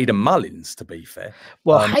 even Hayden Mullins, to be fair.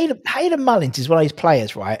 Well, Hayden Mullins is one of those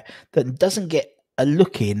players, right, that doesn't get a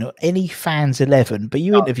look in any fans 11, but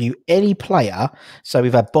you interview any player. So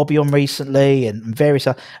we've had Bobby on recently and various,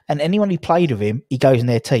 and anyone who played with him, he goes in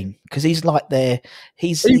their team because he's like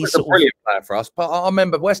he's a brilliant player for us. But I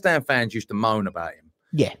remember West Ham fans used to moan about him.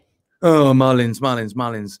 Yeah. Oh, Mullins. But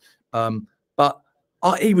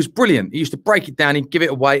he was brilliant. He used to break it down. He'd give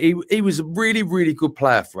it away. He was a really, really good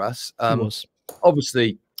player for us. He was.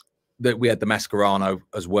 Obviously, that we had the Mascherano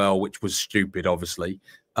as well, which was stupid, obviously.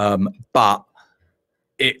 But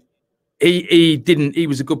he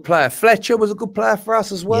was a good player. Fletcher was a good player for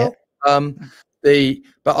us as well. Yeah.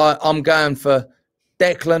 I'm going for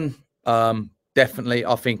Declan. Definitely.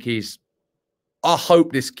 I think I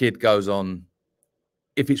hope this kid goes on.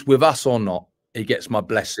 If it's with us or not, he gets my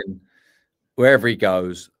blessing wherever he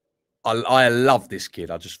goes. I love this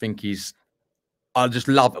kid. I just think I just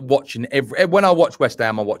love watching when I watch West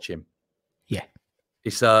Ham, I watch him. Yeah.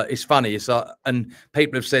 It's funny. And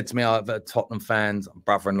people have said to me, Tottenham fans,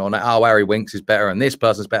 brother-in-law, oh, Harry Winks is better, and this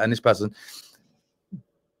person's better, and this person.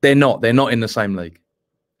 They're not in the same league,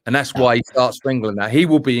 and that's why he starts for England now. He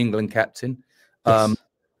will be England captain. Yes.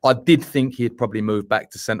 I did think he'd probably move back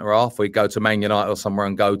to centre half, or he'd go to Man United or somewhere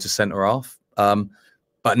and go to centre half.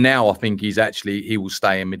 But now I think he will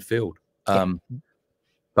stay in midfield.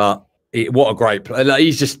 But what a great player! Like,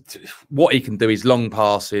 he's just what he can do. He's long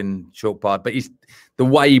passing, short pass, but the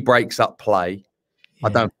way he breaks up play. Yeah. I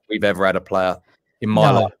don't think we've ever had a player in my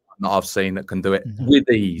life that I've seen that can do it with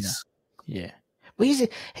ease. No. Yeah, well, he's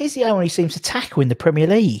the only one who seems to tackle in the Premier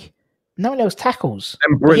League. No one else tackles.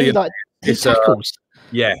 And brilliant. He tackles.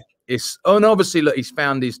 Yeah, and obviously, look, he's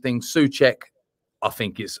found his thing. Souček, I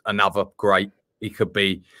think, is another great. He could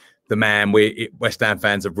be the man. West Ham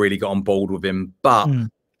fans have really got on board with him, but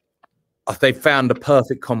They found a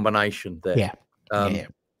perfect combination there. Yeah.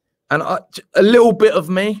 And a little bit of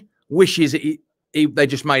me wishes they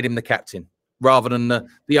just made him the captain rather than the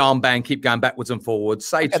armband keep going backwards and forwards.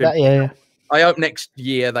 Say to him, I hope next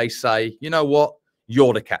year they say, you know what,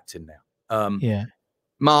 you're the captain now.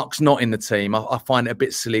 Mark's not in the team. I find it a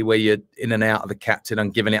bit silly where you're in and out of the captain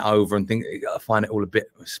and giving it over and think. I find it all a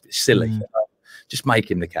bit silly. Just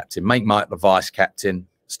make him the captain. Make Mike the vice captain.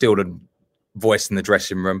 Still the voice in the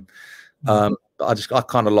dressing room. But I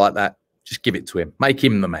kind of like that. Just give it to him. Make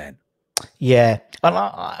him the man. Yeah,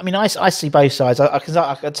 I mean, I see both sides. I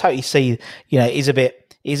can totally see. He's a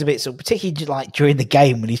bit sort of, particularly like during the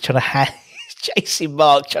game when he's trying to chasing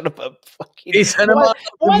Mark, trying to put fucking.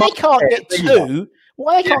 Why they can't get two?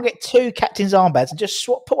 Why they can't get two captain's armbands and just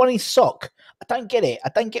put one in his sock? I don't get it. I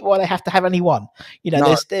don't get why they have to have only one.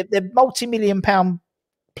 They're multi-million-pound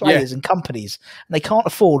players and companies, and they can't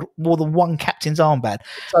afford more than one captain's armband.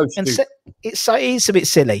 It's a bit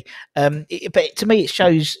silly. But to me, it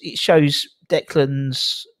shows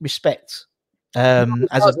Declan's respect. I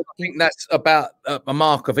think that's about a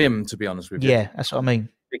mark of him, to be honest with you. Yeah, that's what I mean.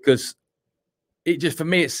 Because it just, for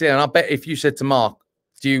me, it's silly. And I bet if you said to Mark,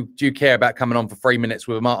 do you care about coming on for 3 minutes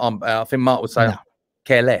with Mark? I think Mark would say, no.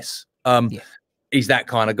 Care less. He's that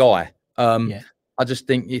kind of guy. I just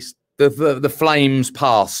think it's the flames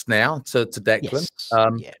passed now to Declan.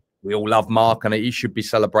 Yes. We all love Mark, and he should be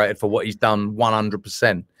celebrated for what he's done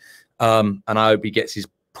 100%. And I hope he gets his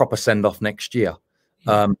proper send-off next year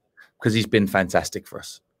because he's been fantastic for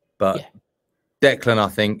us. But Declan, I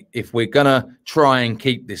think, if we're going to try and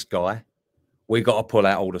keep this guy, we got to pull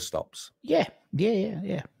out all the stops. Yeah.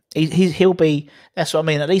 He'll be. That's what I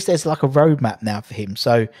mean. At least there's like a roadmap now for him.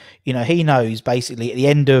 So he knows basically at the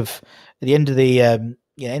end of end of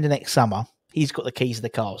next summer, he's got the keys to the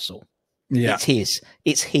castle. Yeah,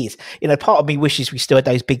 it's his. Part of me wishes we still had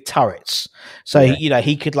those big turrets, so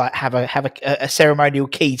he could like have a ceremonial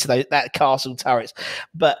key to that castle turrets.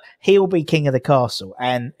 But he'll be king of the castle,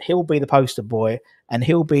 and he'll be the poster boy, and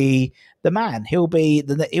he'll be the man. He'll be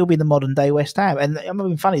the modern day West Ham. And I'm not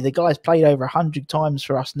being funny. The guy's played over 100 times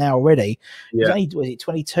for us now already. Yeah. He's only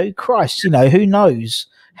 22. Christ, who knows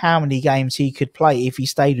how many games he could play if he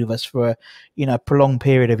stayed with us for a prolonged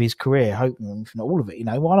period of his career. Hoping not all of it.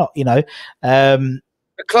 Why not? The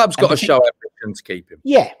club's got to show ambition to keep him.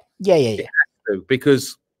 Yeah. It has to,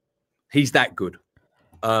 because he's that good.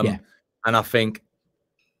 And I think,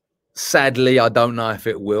 sadly, I don't know if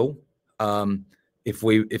it will. If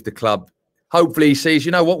the club hopefully sees,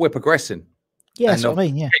 we're progressing. Yeah, that's what I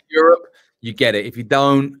mean. Yeah, Europe, you get it. If you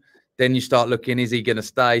don't, then you start looking, is he going to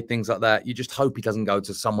stay? Things like that. You just hope he doesn't go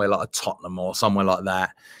to somewhere like a Tottenham or somewhere like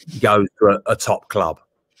that. He goes to a top club.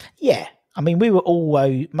 Yeah. I mean, we were all,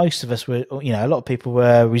 most of us were, a lot of people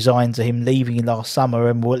were resigned to him leaving last summer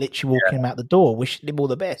and were literally walking him out the door, wishing him all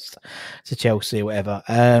the best to Chelsea or whatever.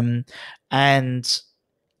 I don't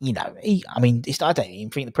even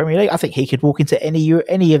think the Premier League. I think he could walk into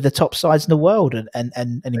any of the top sides in the world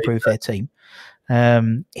and improve their team.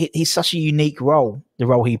 He's such a unique role, the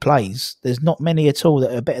role he plays. There's not many at all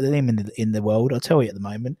that are better than him in the world. I'll tell you at the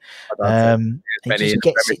moment. He just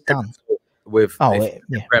gets it done. With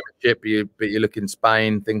Premiership, but you look in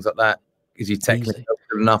Spain, things like that. Is he technically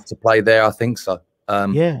good enough to play there? I think so. I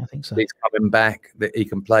think so. He's coming back, that he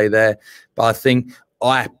can play there. But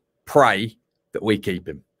I pray that we keep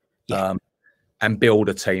him. And build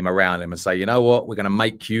a team around him and say, you know what, we're going to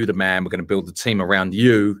make you the man. We're going to build the team around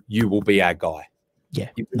you. You will be our guy. Yeah,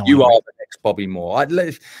 you are the next Bobby Moore.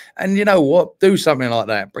 And you know what? Do something like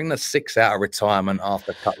that. Bring the 6 out of retirement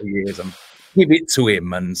after a couple of years and give it to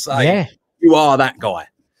him and say, you are that guy.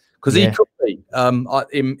 Because he could be,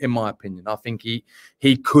 in my opinion. I think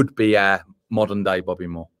he could be our modern day Bobby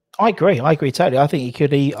Moore. I agree totally. I think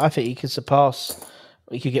he could surpass.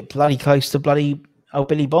 He could get bloody close to bloody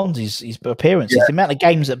Billy Bonds, his appearances, the amount of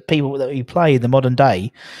games that he play in the modern day,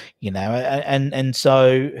 and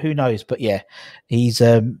so who knows? But he's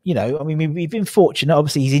we've been fortunate.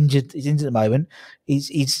 Obviously, he's injured at the moment.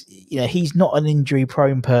 He's not an injury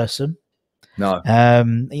prone person. No.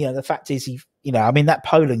 The fact is that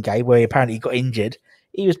Poland game where he apparently got injured,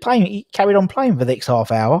 he carried on playing for the next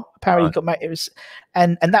half hour. Apparently it was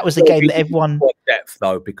and that was the game that everyone depth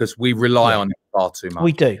though, because we rely on it far too much.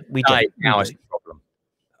 We do. Now it's the problem.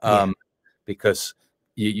 Because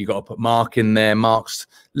you got to put Mark in there. Mark's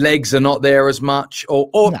legs are not there as much, or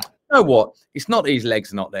no. You know what? It's not his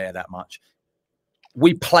legs are not there that much.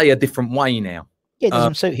 We play a different way now. Yeah, it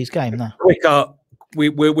doesn't suit his game, no.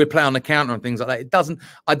 We're playing on the counter and things like that. It doesn't.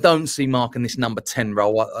 I don't see Mark in this number 10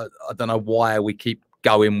 role. I don't know why we keep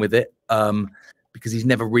going with it. because he's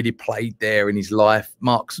never really played there in his life.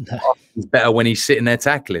 Mark's is better when he's sitting there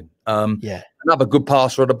tackling. Another good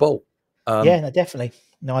passer of the ball. No, definitely.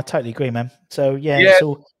 No, I totally agree, man. So it's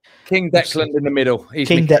all King Declan in the middle.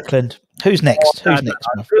 King Declan. Who's next? Who's next?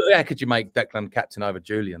 How could you make Declan captain over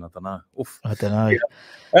Julian? I don't know. Oof. I don't know.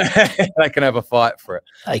 They can have a fight for it.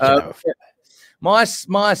 They can have a fight.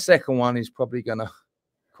 My second one is probably going to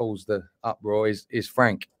cause the uproar. Is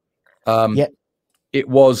Frank? It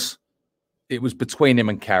was between him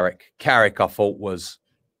and Carrick. Carrick, I thought, was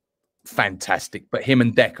fantastic, but him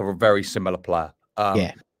and Deck are a very similar player.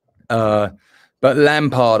 But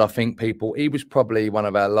Lampard, I think he was probably one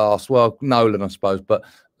of our last, well, Nolan, I suppose, but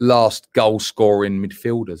last goal scoring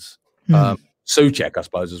midfielders. Souček, I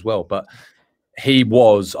suppose, as well. But he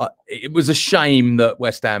was, it was a shame that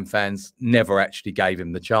West Ham fans never actually gave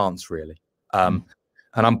him the chance, really. And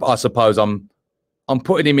I suppose I'm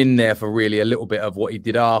putting him in there for really a little bit of what he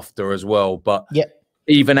did after as well. But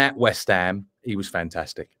even at West Ham, he was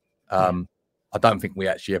fantastic. I don't think we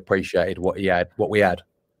actually appreciated what we had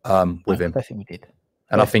with him. I think we did.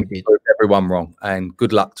 And I think he proved everyone wrong. And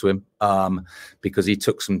good luck to him because he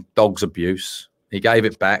took some dog's abuse. He gave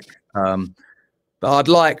it back. But I'd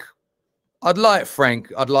like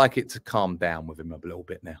Frank. I'd like it to calm down with him a little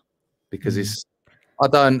bit now because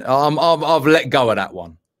I've let go of that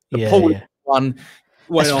one. The Paul one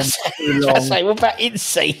went on too long. What about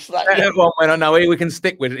Ince? That one went on. No, we can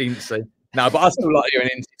stick with Ince. No, but I still like you and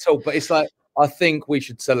Ince talk. But it's like I think we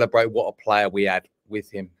should celebrate what a player we had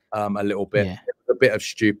with him a little bit. Yeah. A bit of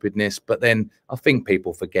stupidness, but then I think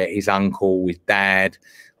people forget his uncle, his dad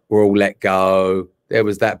were all let go. There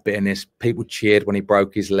was that bitterness. People cheered when he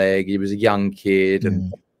broke his leg. He was a young kid,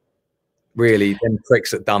 and really, them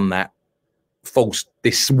pricks that done that forced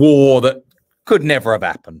this war that could never have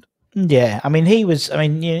happened. Yeah, I mean, he was. I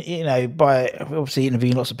mean, you know, by obviously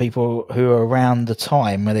interviewing lots of people who were around the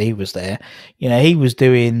time when he was there, you know, he was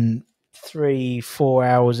doing 3-4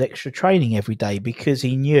 hours extra training every day because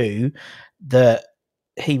he knew that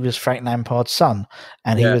he was Frank Lampard's son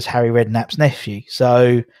and he was Harry Redknapp's nephew.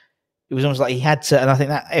 So it was almost like he had to. And I think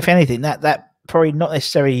that, if anything, that probably not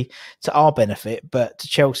necessarily to our benefit, but to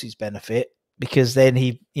Chelsea's benefit, because then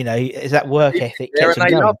he, you know, is that work ethic kept him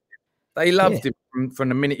going. They loved him from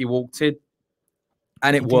the minute he walked in,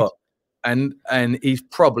 and it worked. And he's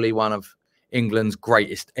probably one of England's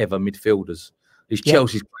greatest ever midfielders. He's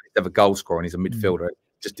Chelsea's greatest ever goal scorer, and he's a midfielder.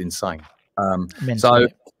 Just insane. So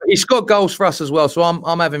he's got goals for us as well. So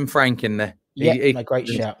I'm having Frank in there. Yeah, a great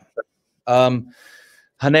shout. And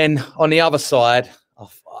then on the other side,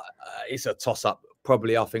 it's a toss-up.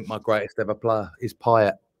 Probably, I think my greatest ever player is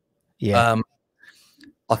Payet. Yeah.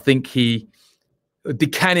 I think Di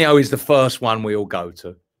Canio is the first one we all go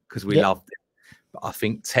to because we loved it. But I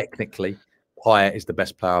think technically, Payet is the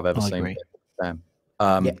best player I've ever seen.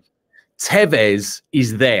 Tevez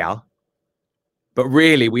is there, but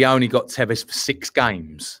really we only got Tevez for 6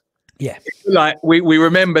 games. Yeah. Like we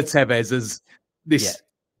remember Tevez as this,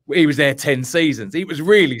 he was there 10 seasons. It was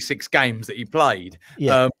really 6 games that he played.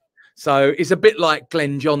 Yeah. So it's a bit like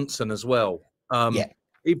Glenn Johnson as well.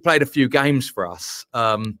 He played a few games for us.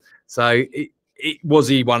 So would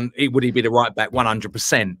he be the right back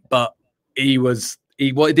 100%? But he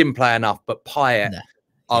didn't play enough. But Payet,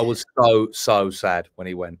 I was so sad when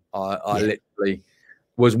he went. I literally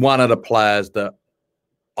was one of the players that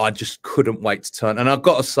I just couldn't wait to turn. And I've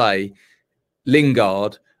got to say,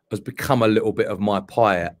 Lingard has become a little bit of my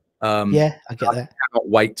Payet. I get that. I cannot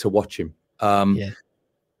wait to watch him.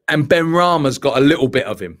 And Ben Rama's got a little bit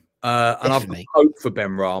of him. And I've got hope for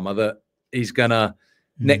Ben Rama that he's going to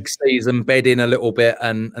next season bed in a little bit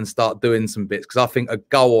and start doing some bits. Because I think a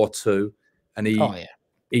goal or two and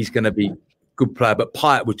he's going to be a good player. But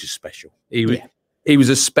Payet was just special. He was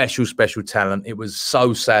a special talent. It was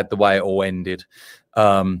so sad the way it all ended.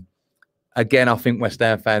 Again, I think West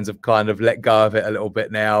Ham fans have kind of let go of it a little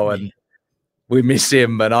bit now, and we miss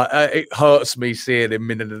him. And it hurts me seeing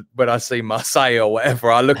him when I see Marseille or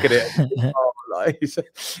whatever. I look at it,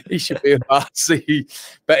 he should be about to see.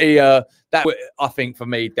 But I think for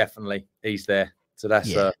me, definitely he's there. So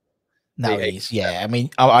that's no, he's I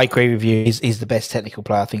mean, I agree with you. He's the best technical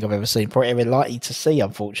player I think I've ever seen. Probably ever likely to see.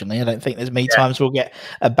 Unfortunately, I don't think there's many times we'll get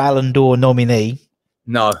a Ballon d'Or nominee.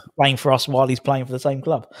 No, playing for us while he's playing for the same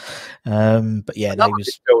club. But he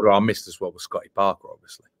was midfielder I missed as well was Scotty Parker,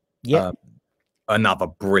 obviously. Yeah, another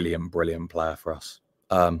brilliant player for us.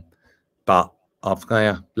 But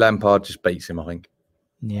Lampard just beats him, I think.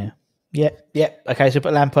 Yeah. Okay, so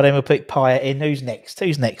put Lampard in. We'll put Payet in. Who's next?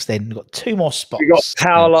 Then we've got 2 more spots. You got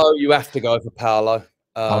Paolo. You have to go for Paolo.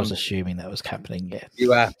 I was assuming that was happening. Yeah,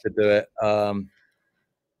 you have to do it.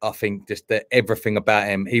 I think just that everything about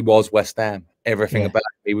him, he was West Ham. Everything about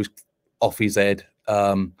him, he was off his head.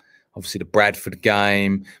 Obviously, the Bradford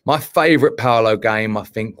game. My favourite Paolo game, I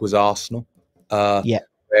think, was Arsenal.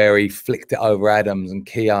 Where he flicked it over Adams and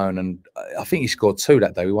Keown, and I think he scored 2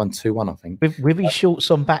 that day. We won 2-1, I think. With his shorts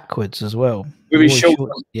on backwards as well. With his shorts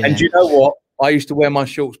on. Yeah. And do you know what? I used to wear my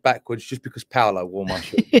shorts backwards just because Paolo wore my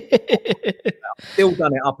shorts. I've still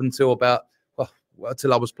done it up until about,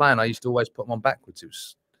 until I was playing. I used to always put them on backwards. It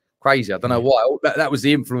was crazy. I don't know why. That was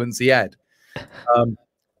the influence he had.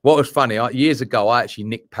 What was funny, years ago, I actually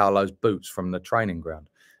nicked Paolo's boots from the training ground.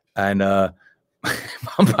 And my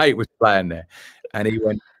mate was playing there. And he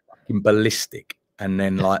went fucking ballistic. And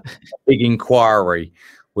then, like, a big inquiry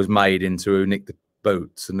was made into who nicked the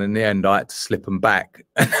boots. And in the end, I had to slip them back.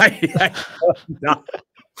 But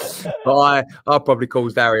I probably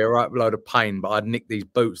caused Harry a right load of pain. But I'd nicked these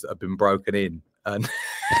boots that had been broken in. And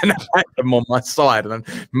I had them on my side. And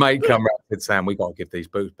then mate come round and said, Sam, we got to give these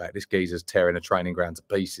boots back. This geezer's tearing the training ground to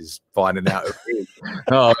pieces, finding out who it is.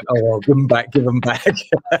 Give them back, give them back.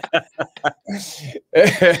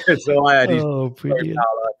 So I had his brilliant.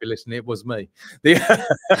 If you listen, it was me.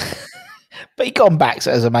 But he got him back, so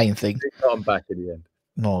that was the main thing. He got him back in the end.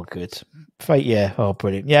 Oh, good. Yeah. Oh,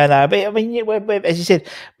 brilliant. Yeah, no, but I mean, as you said,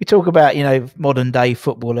 we talk about, modern day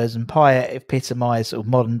footballers, and Payet epitomised sort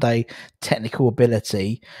of modern day technical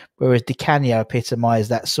ability, whereas Di Canio epitomised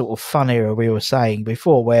that sort of fun era we were saying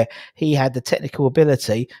before, where he had the technical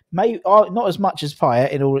ability, maybe not as much as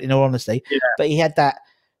Payet in all honesty, but he had that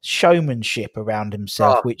showmanship around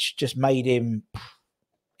himself, which just made him,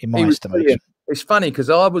 in my estimation. Brilliant. It's funny because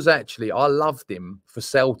I loved him for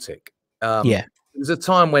Celtic. There was a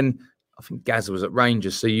time when I think Gaz was at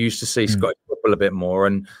Rangers, so you used to see Scottish football a bit more.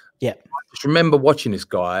 And I just remember watching this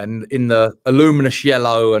guy and in the luminous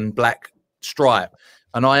yellow and black stripe.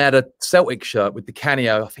 And I had a Celtic shirt with the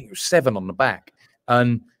Canio, I think it was 7 on the back.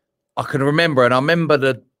 And I can remember, and I remember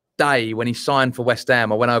the day when he signed for West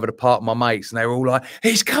Ham, I went over to park with my mates and they were all like,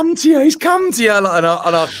 he's come to you. Like, and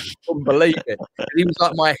I couldn't believe it. And he was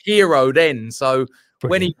like my hero then. So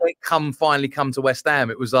when he finally come to West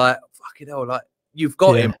Ham, it was like, fucking hell, like, you've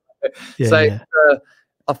got him.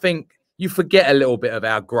 I think you forget a little bit of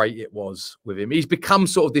how great it was with him. He's become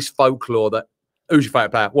sort of this folklore that who's your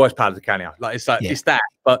favourite player? Worst player of the Canio. Like it's that,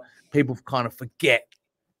 but people kind of forget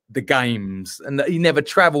the games and that he never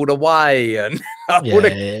travelled away and all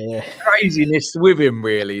the craziness with him.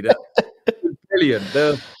 Really, that was brilliant.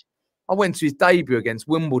 I went to his debut against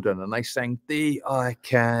Wimbledon and they sang "Di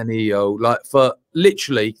Canio" like for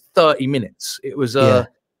literally 30 minutes. It was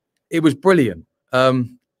brilliant.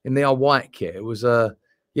 In the old white kit, it was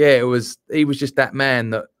he was just that man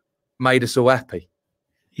that made us all happy.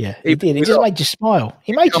 Yeah, he did. He just made you smile.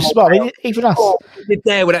 He made you smile. Even us. He did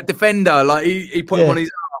there with that defender, like he put him on his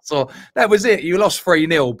ass. So that was it. You lost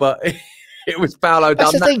 3-0, but it was Paolo.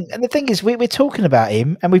 That's the thing. And the thing is, we're talking about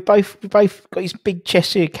him, and we both got his big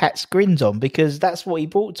Cheshire Cat's grins on because that's what he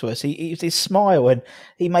brought to us. He was his smile, and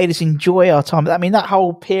he made us enjoy our time. I mean, that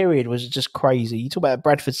whole period was just crazy. You talk about a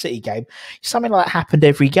Bradford City game, something like that happened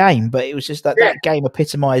every game, but it was just that game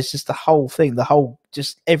epitomised just the whole thing, the whole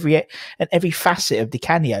just every facet of Di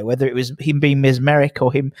Canio, whether it was him being mesmeric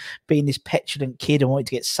or him being this petulant kid and wanting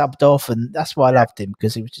to get subbed off, and that's why I loved him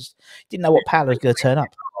because he was just didn't know what Paolo was going to turn up.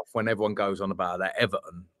 When everyone goes on about that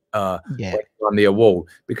Everton when he won the award,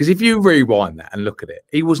 because if you rewind that and look at it,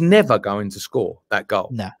 he was never going to score that goal.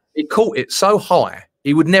 No, he caught it so high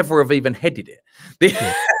he would never have even headed it.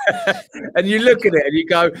 And you look at it and you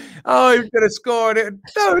go, "Oh, he's going to score!" And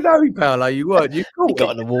no, Paolo, you weren't. You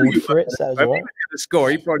got an award for it. So if he was going to score,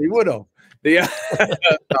 he probably would have. It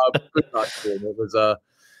was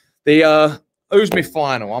who's my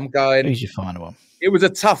final? I'm going. Who's your final one? It was a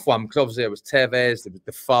tough one because obviously it was Tevez, there was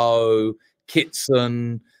Defoe,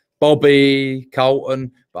 Kitson, Bobby,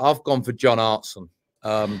 Colton, but I've gone for John Hartson.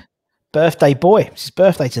 Birthday boy. It's his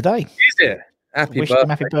birthday today. Is it? Happy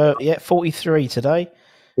birthday. Yeah, 43 today.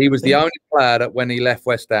 He was the only player that when he left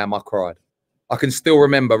West Ham, I cried. I can still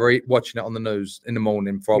remember watching it on the news in the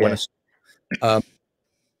morning before I went to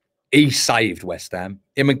he saved West Ham.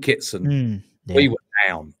 Him and Kitson. We were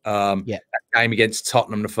down. That game against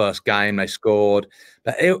Tottenham, the first game, they scored.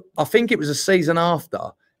 But I think it was a season after.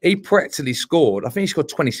 He practically scored. I think he scored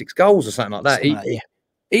 26 goals or something like that.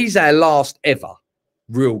 He's our last ever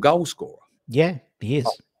real goal scorer. Yeah, he is.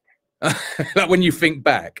 Like when you think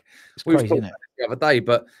back, we were talking about it the other day,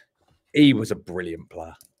 but he was a brilliant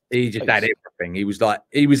player. He just had everything. He was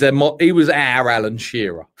our Alan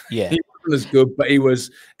Shearer. Yeah, he wasn't as good, but he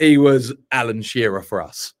was Alan Shearer for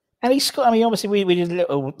us. And he's got, I mean, obviously we did a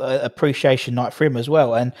little appreciation night for him as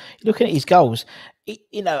well. And looking at his goals,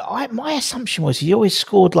 my assumption was he always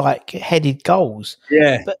scored like headed goals.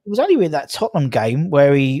 Yeah. But it was only with that Tottenham game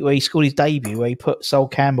where he scored his debut, where he put Sol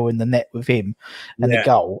Campbell in the net with him and the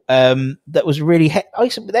goal. That was really.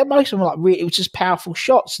 Most of them were like it was just powerful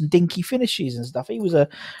shots and dinky finishes and stuff. He was a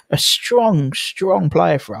strong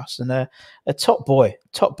player for us and a top boy.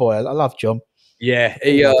 I love John. Yeah,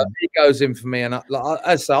 he goes in for me, and I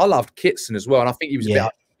loved Kitson as well, and I think he was a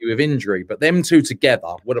bit with injury, but them two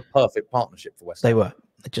together were a perfect partnership for West Ham. They were.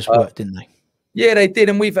 They just worked, didn't they? Yeah, they did,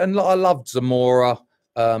 and I loved Zamora,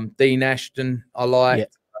 Dean Ashton. I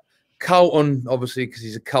liked Colton, obviously, because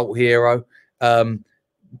he's a cult hero. Done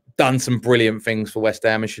some brilliant things for West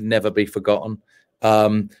Ham and should never be forgotten.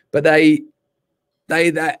 But that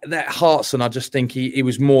Hartson, I just think he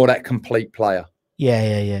was more that complete player.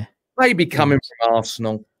 Yeah. Maybe coming from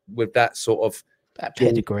Arsenal with that sort of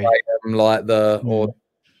pedigree, like the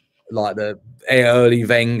early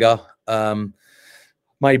Wenger.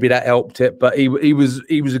 Maybe that helped it, but he was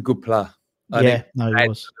a good player. And he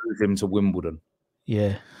was. Lose him to Wimbledon.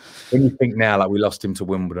 Yeah. When you think now, like we lost him to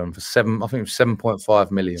Wimbledon for I think it was 7.5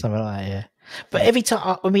 million. Something like that, yeah. But every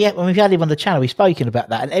time when we had him on the channel, we've spoken about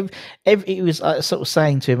that, and he was sort of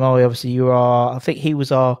saying to him, "Oh, obviously I think he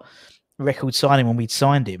was our record signing when we'd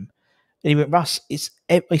signed him." And he went, Russ, he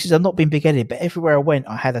says, I've not been big-headed, but everywhere I went,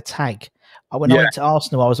 I had a tag. When I went to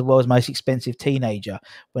Arsenal, I was the world's most expensive teenager.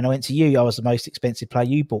 When I went to you, I was the most expensive player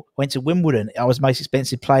you bought. Went to Wimbledon, I was the most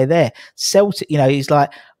expensive player there. Celtic, he's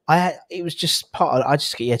like, it was just part of I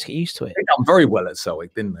just had to get used to it. He done very well at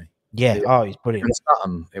Celtic, didn't he? Yeah. Oh, he's brilliant. And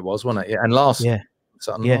Sutton, it was, wasn't it? Yeah. And last. Yeah.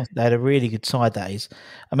 Sutton yeah. Last. They had a really good side, that is.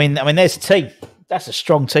 I mean, there's a team. That's a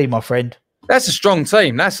strong team, my friend. That's a strong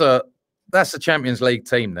team. That's a Champions League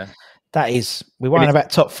team there. That is. We're worrying about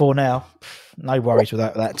top four now. No worries with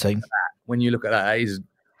that team. When you look at that,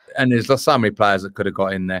 and there's so many players that could have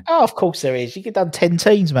got in there. Oh, of course there is. You could have done 10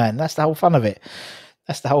 teams, man. That's the whole fun of it.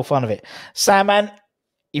 Sam, man,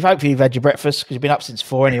 hopefully you've had your breakfast because you've been up since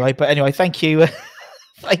 4 anyway. But anyway, thank you.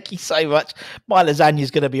 Thank you so much. My lasagna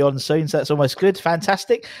is going to be on soon, so that's almost good.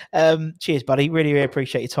 Fantastic. Cheers, buddy. Really, really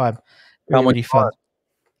appreciate your time. Really fun.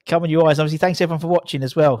 Come on, you guys. Obviously, thanks everyone for watching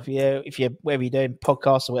as well. If you're wherever you're doing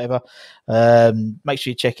podcasts or whatever, make sure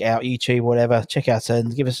you check it out, YouTube, whatever. Check out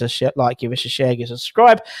and give us a like, give us a share, give us a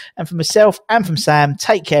subscribe. And for myself and from Sam,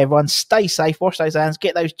 take care, everyone. Stay safe. Wash those hands.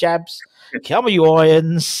 Get those jabs. Come on, you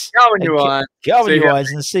irons. Come on, you irons. Come on, you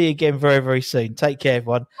irons. And see you again very, very soon. Take care,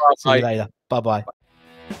 everyone. See you later. Bye-bye.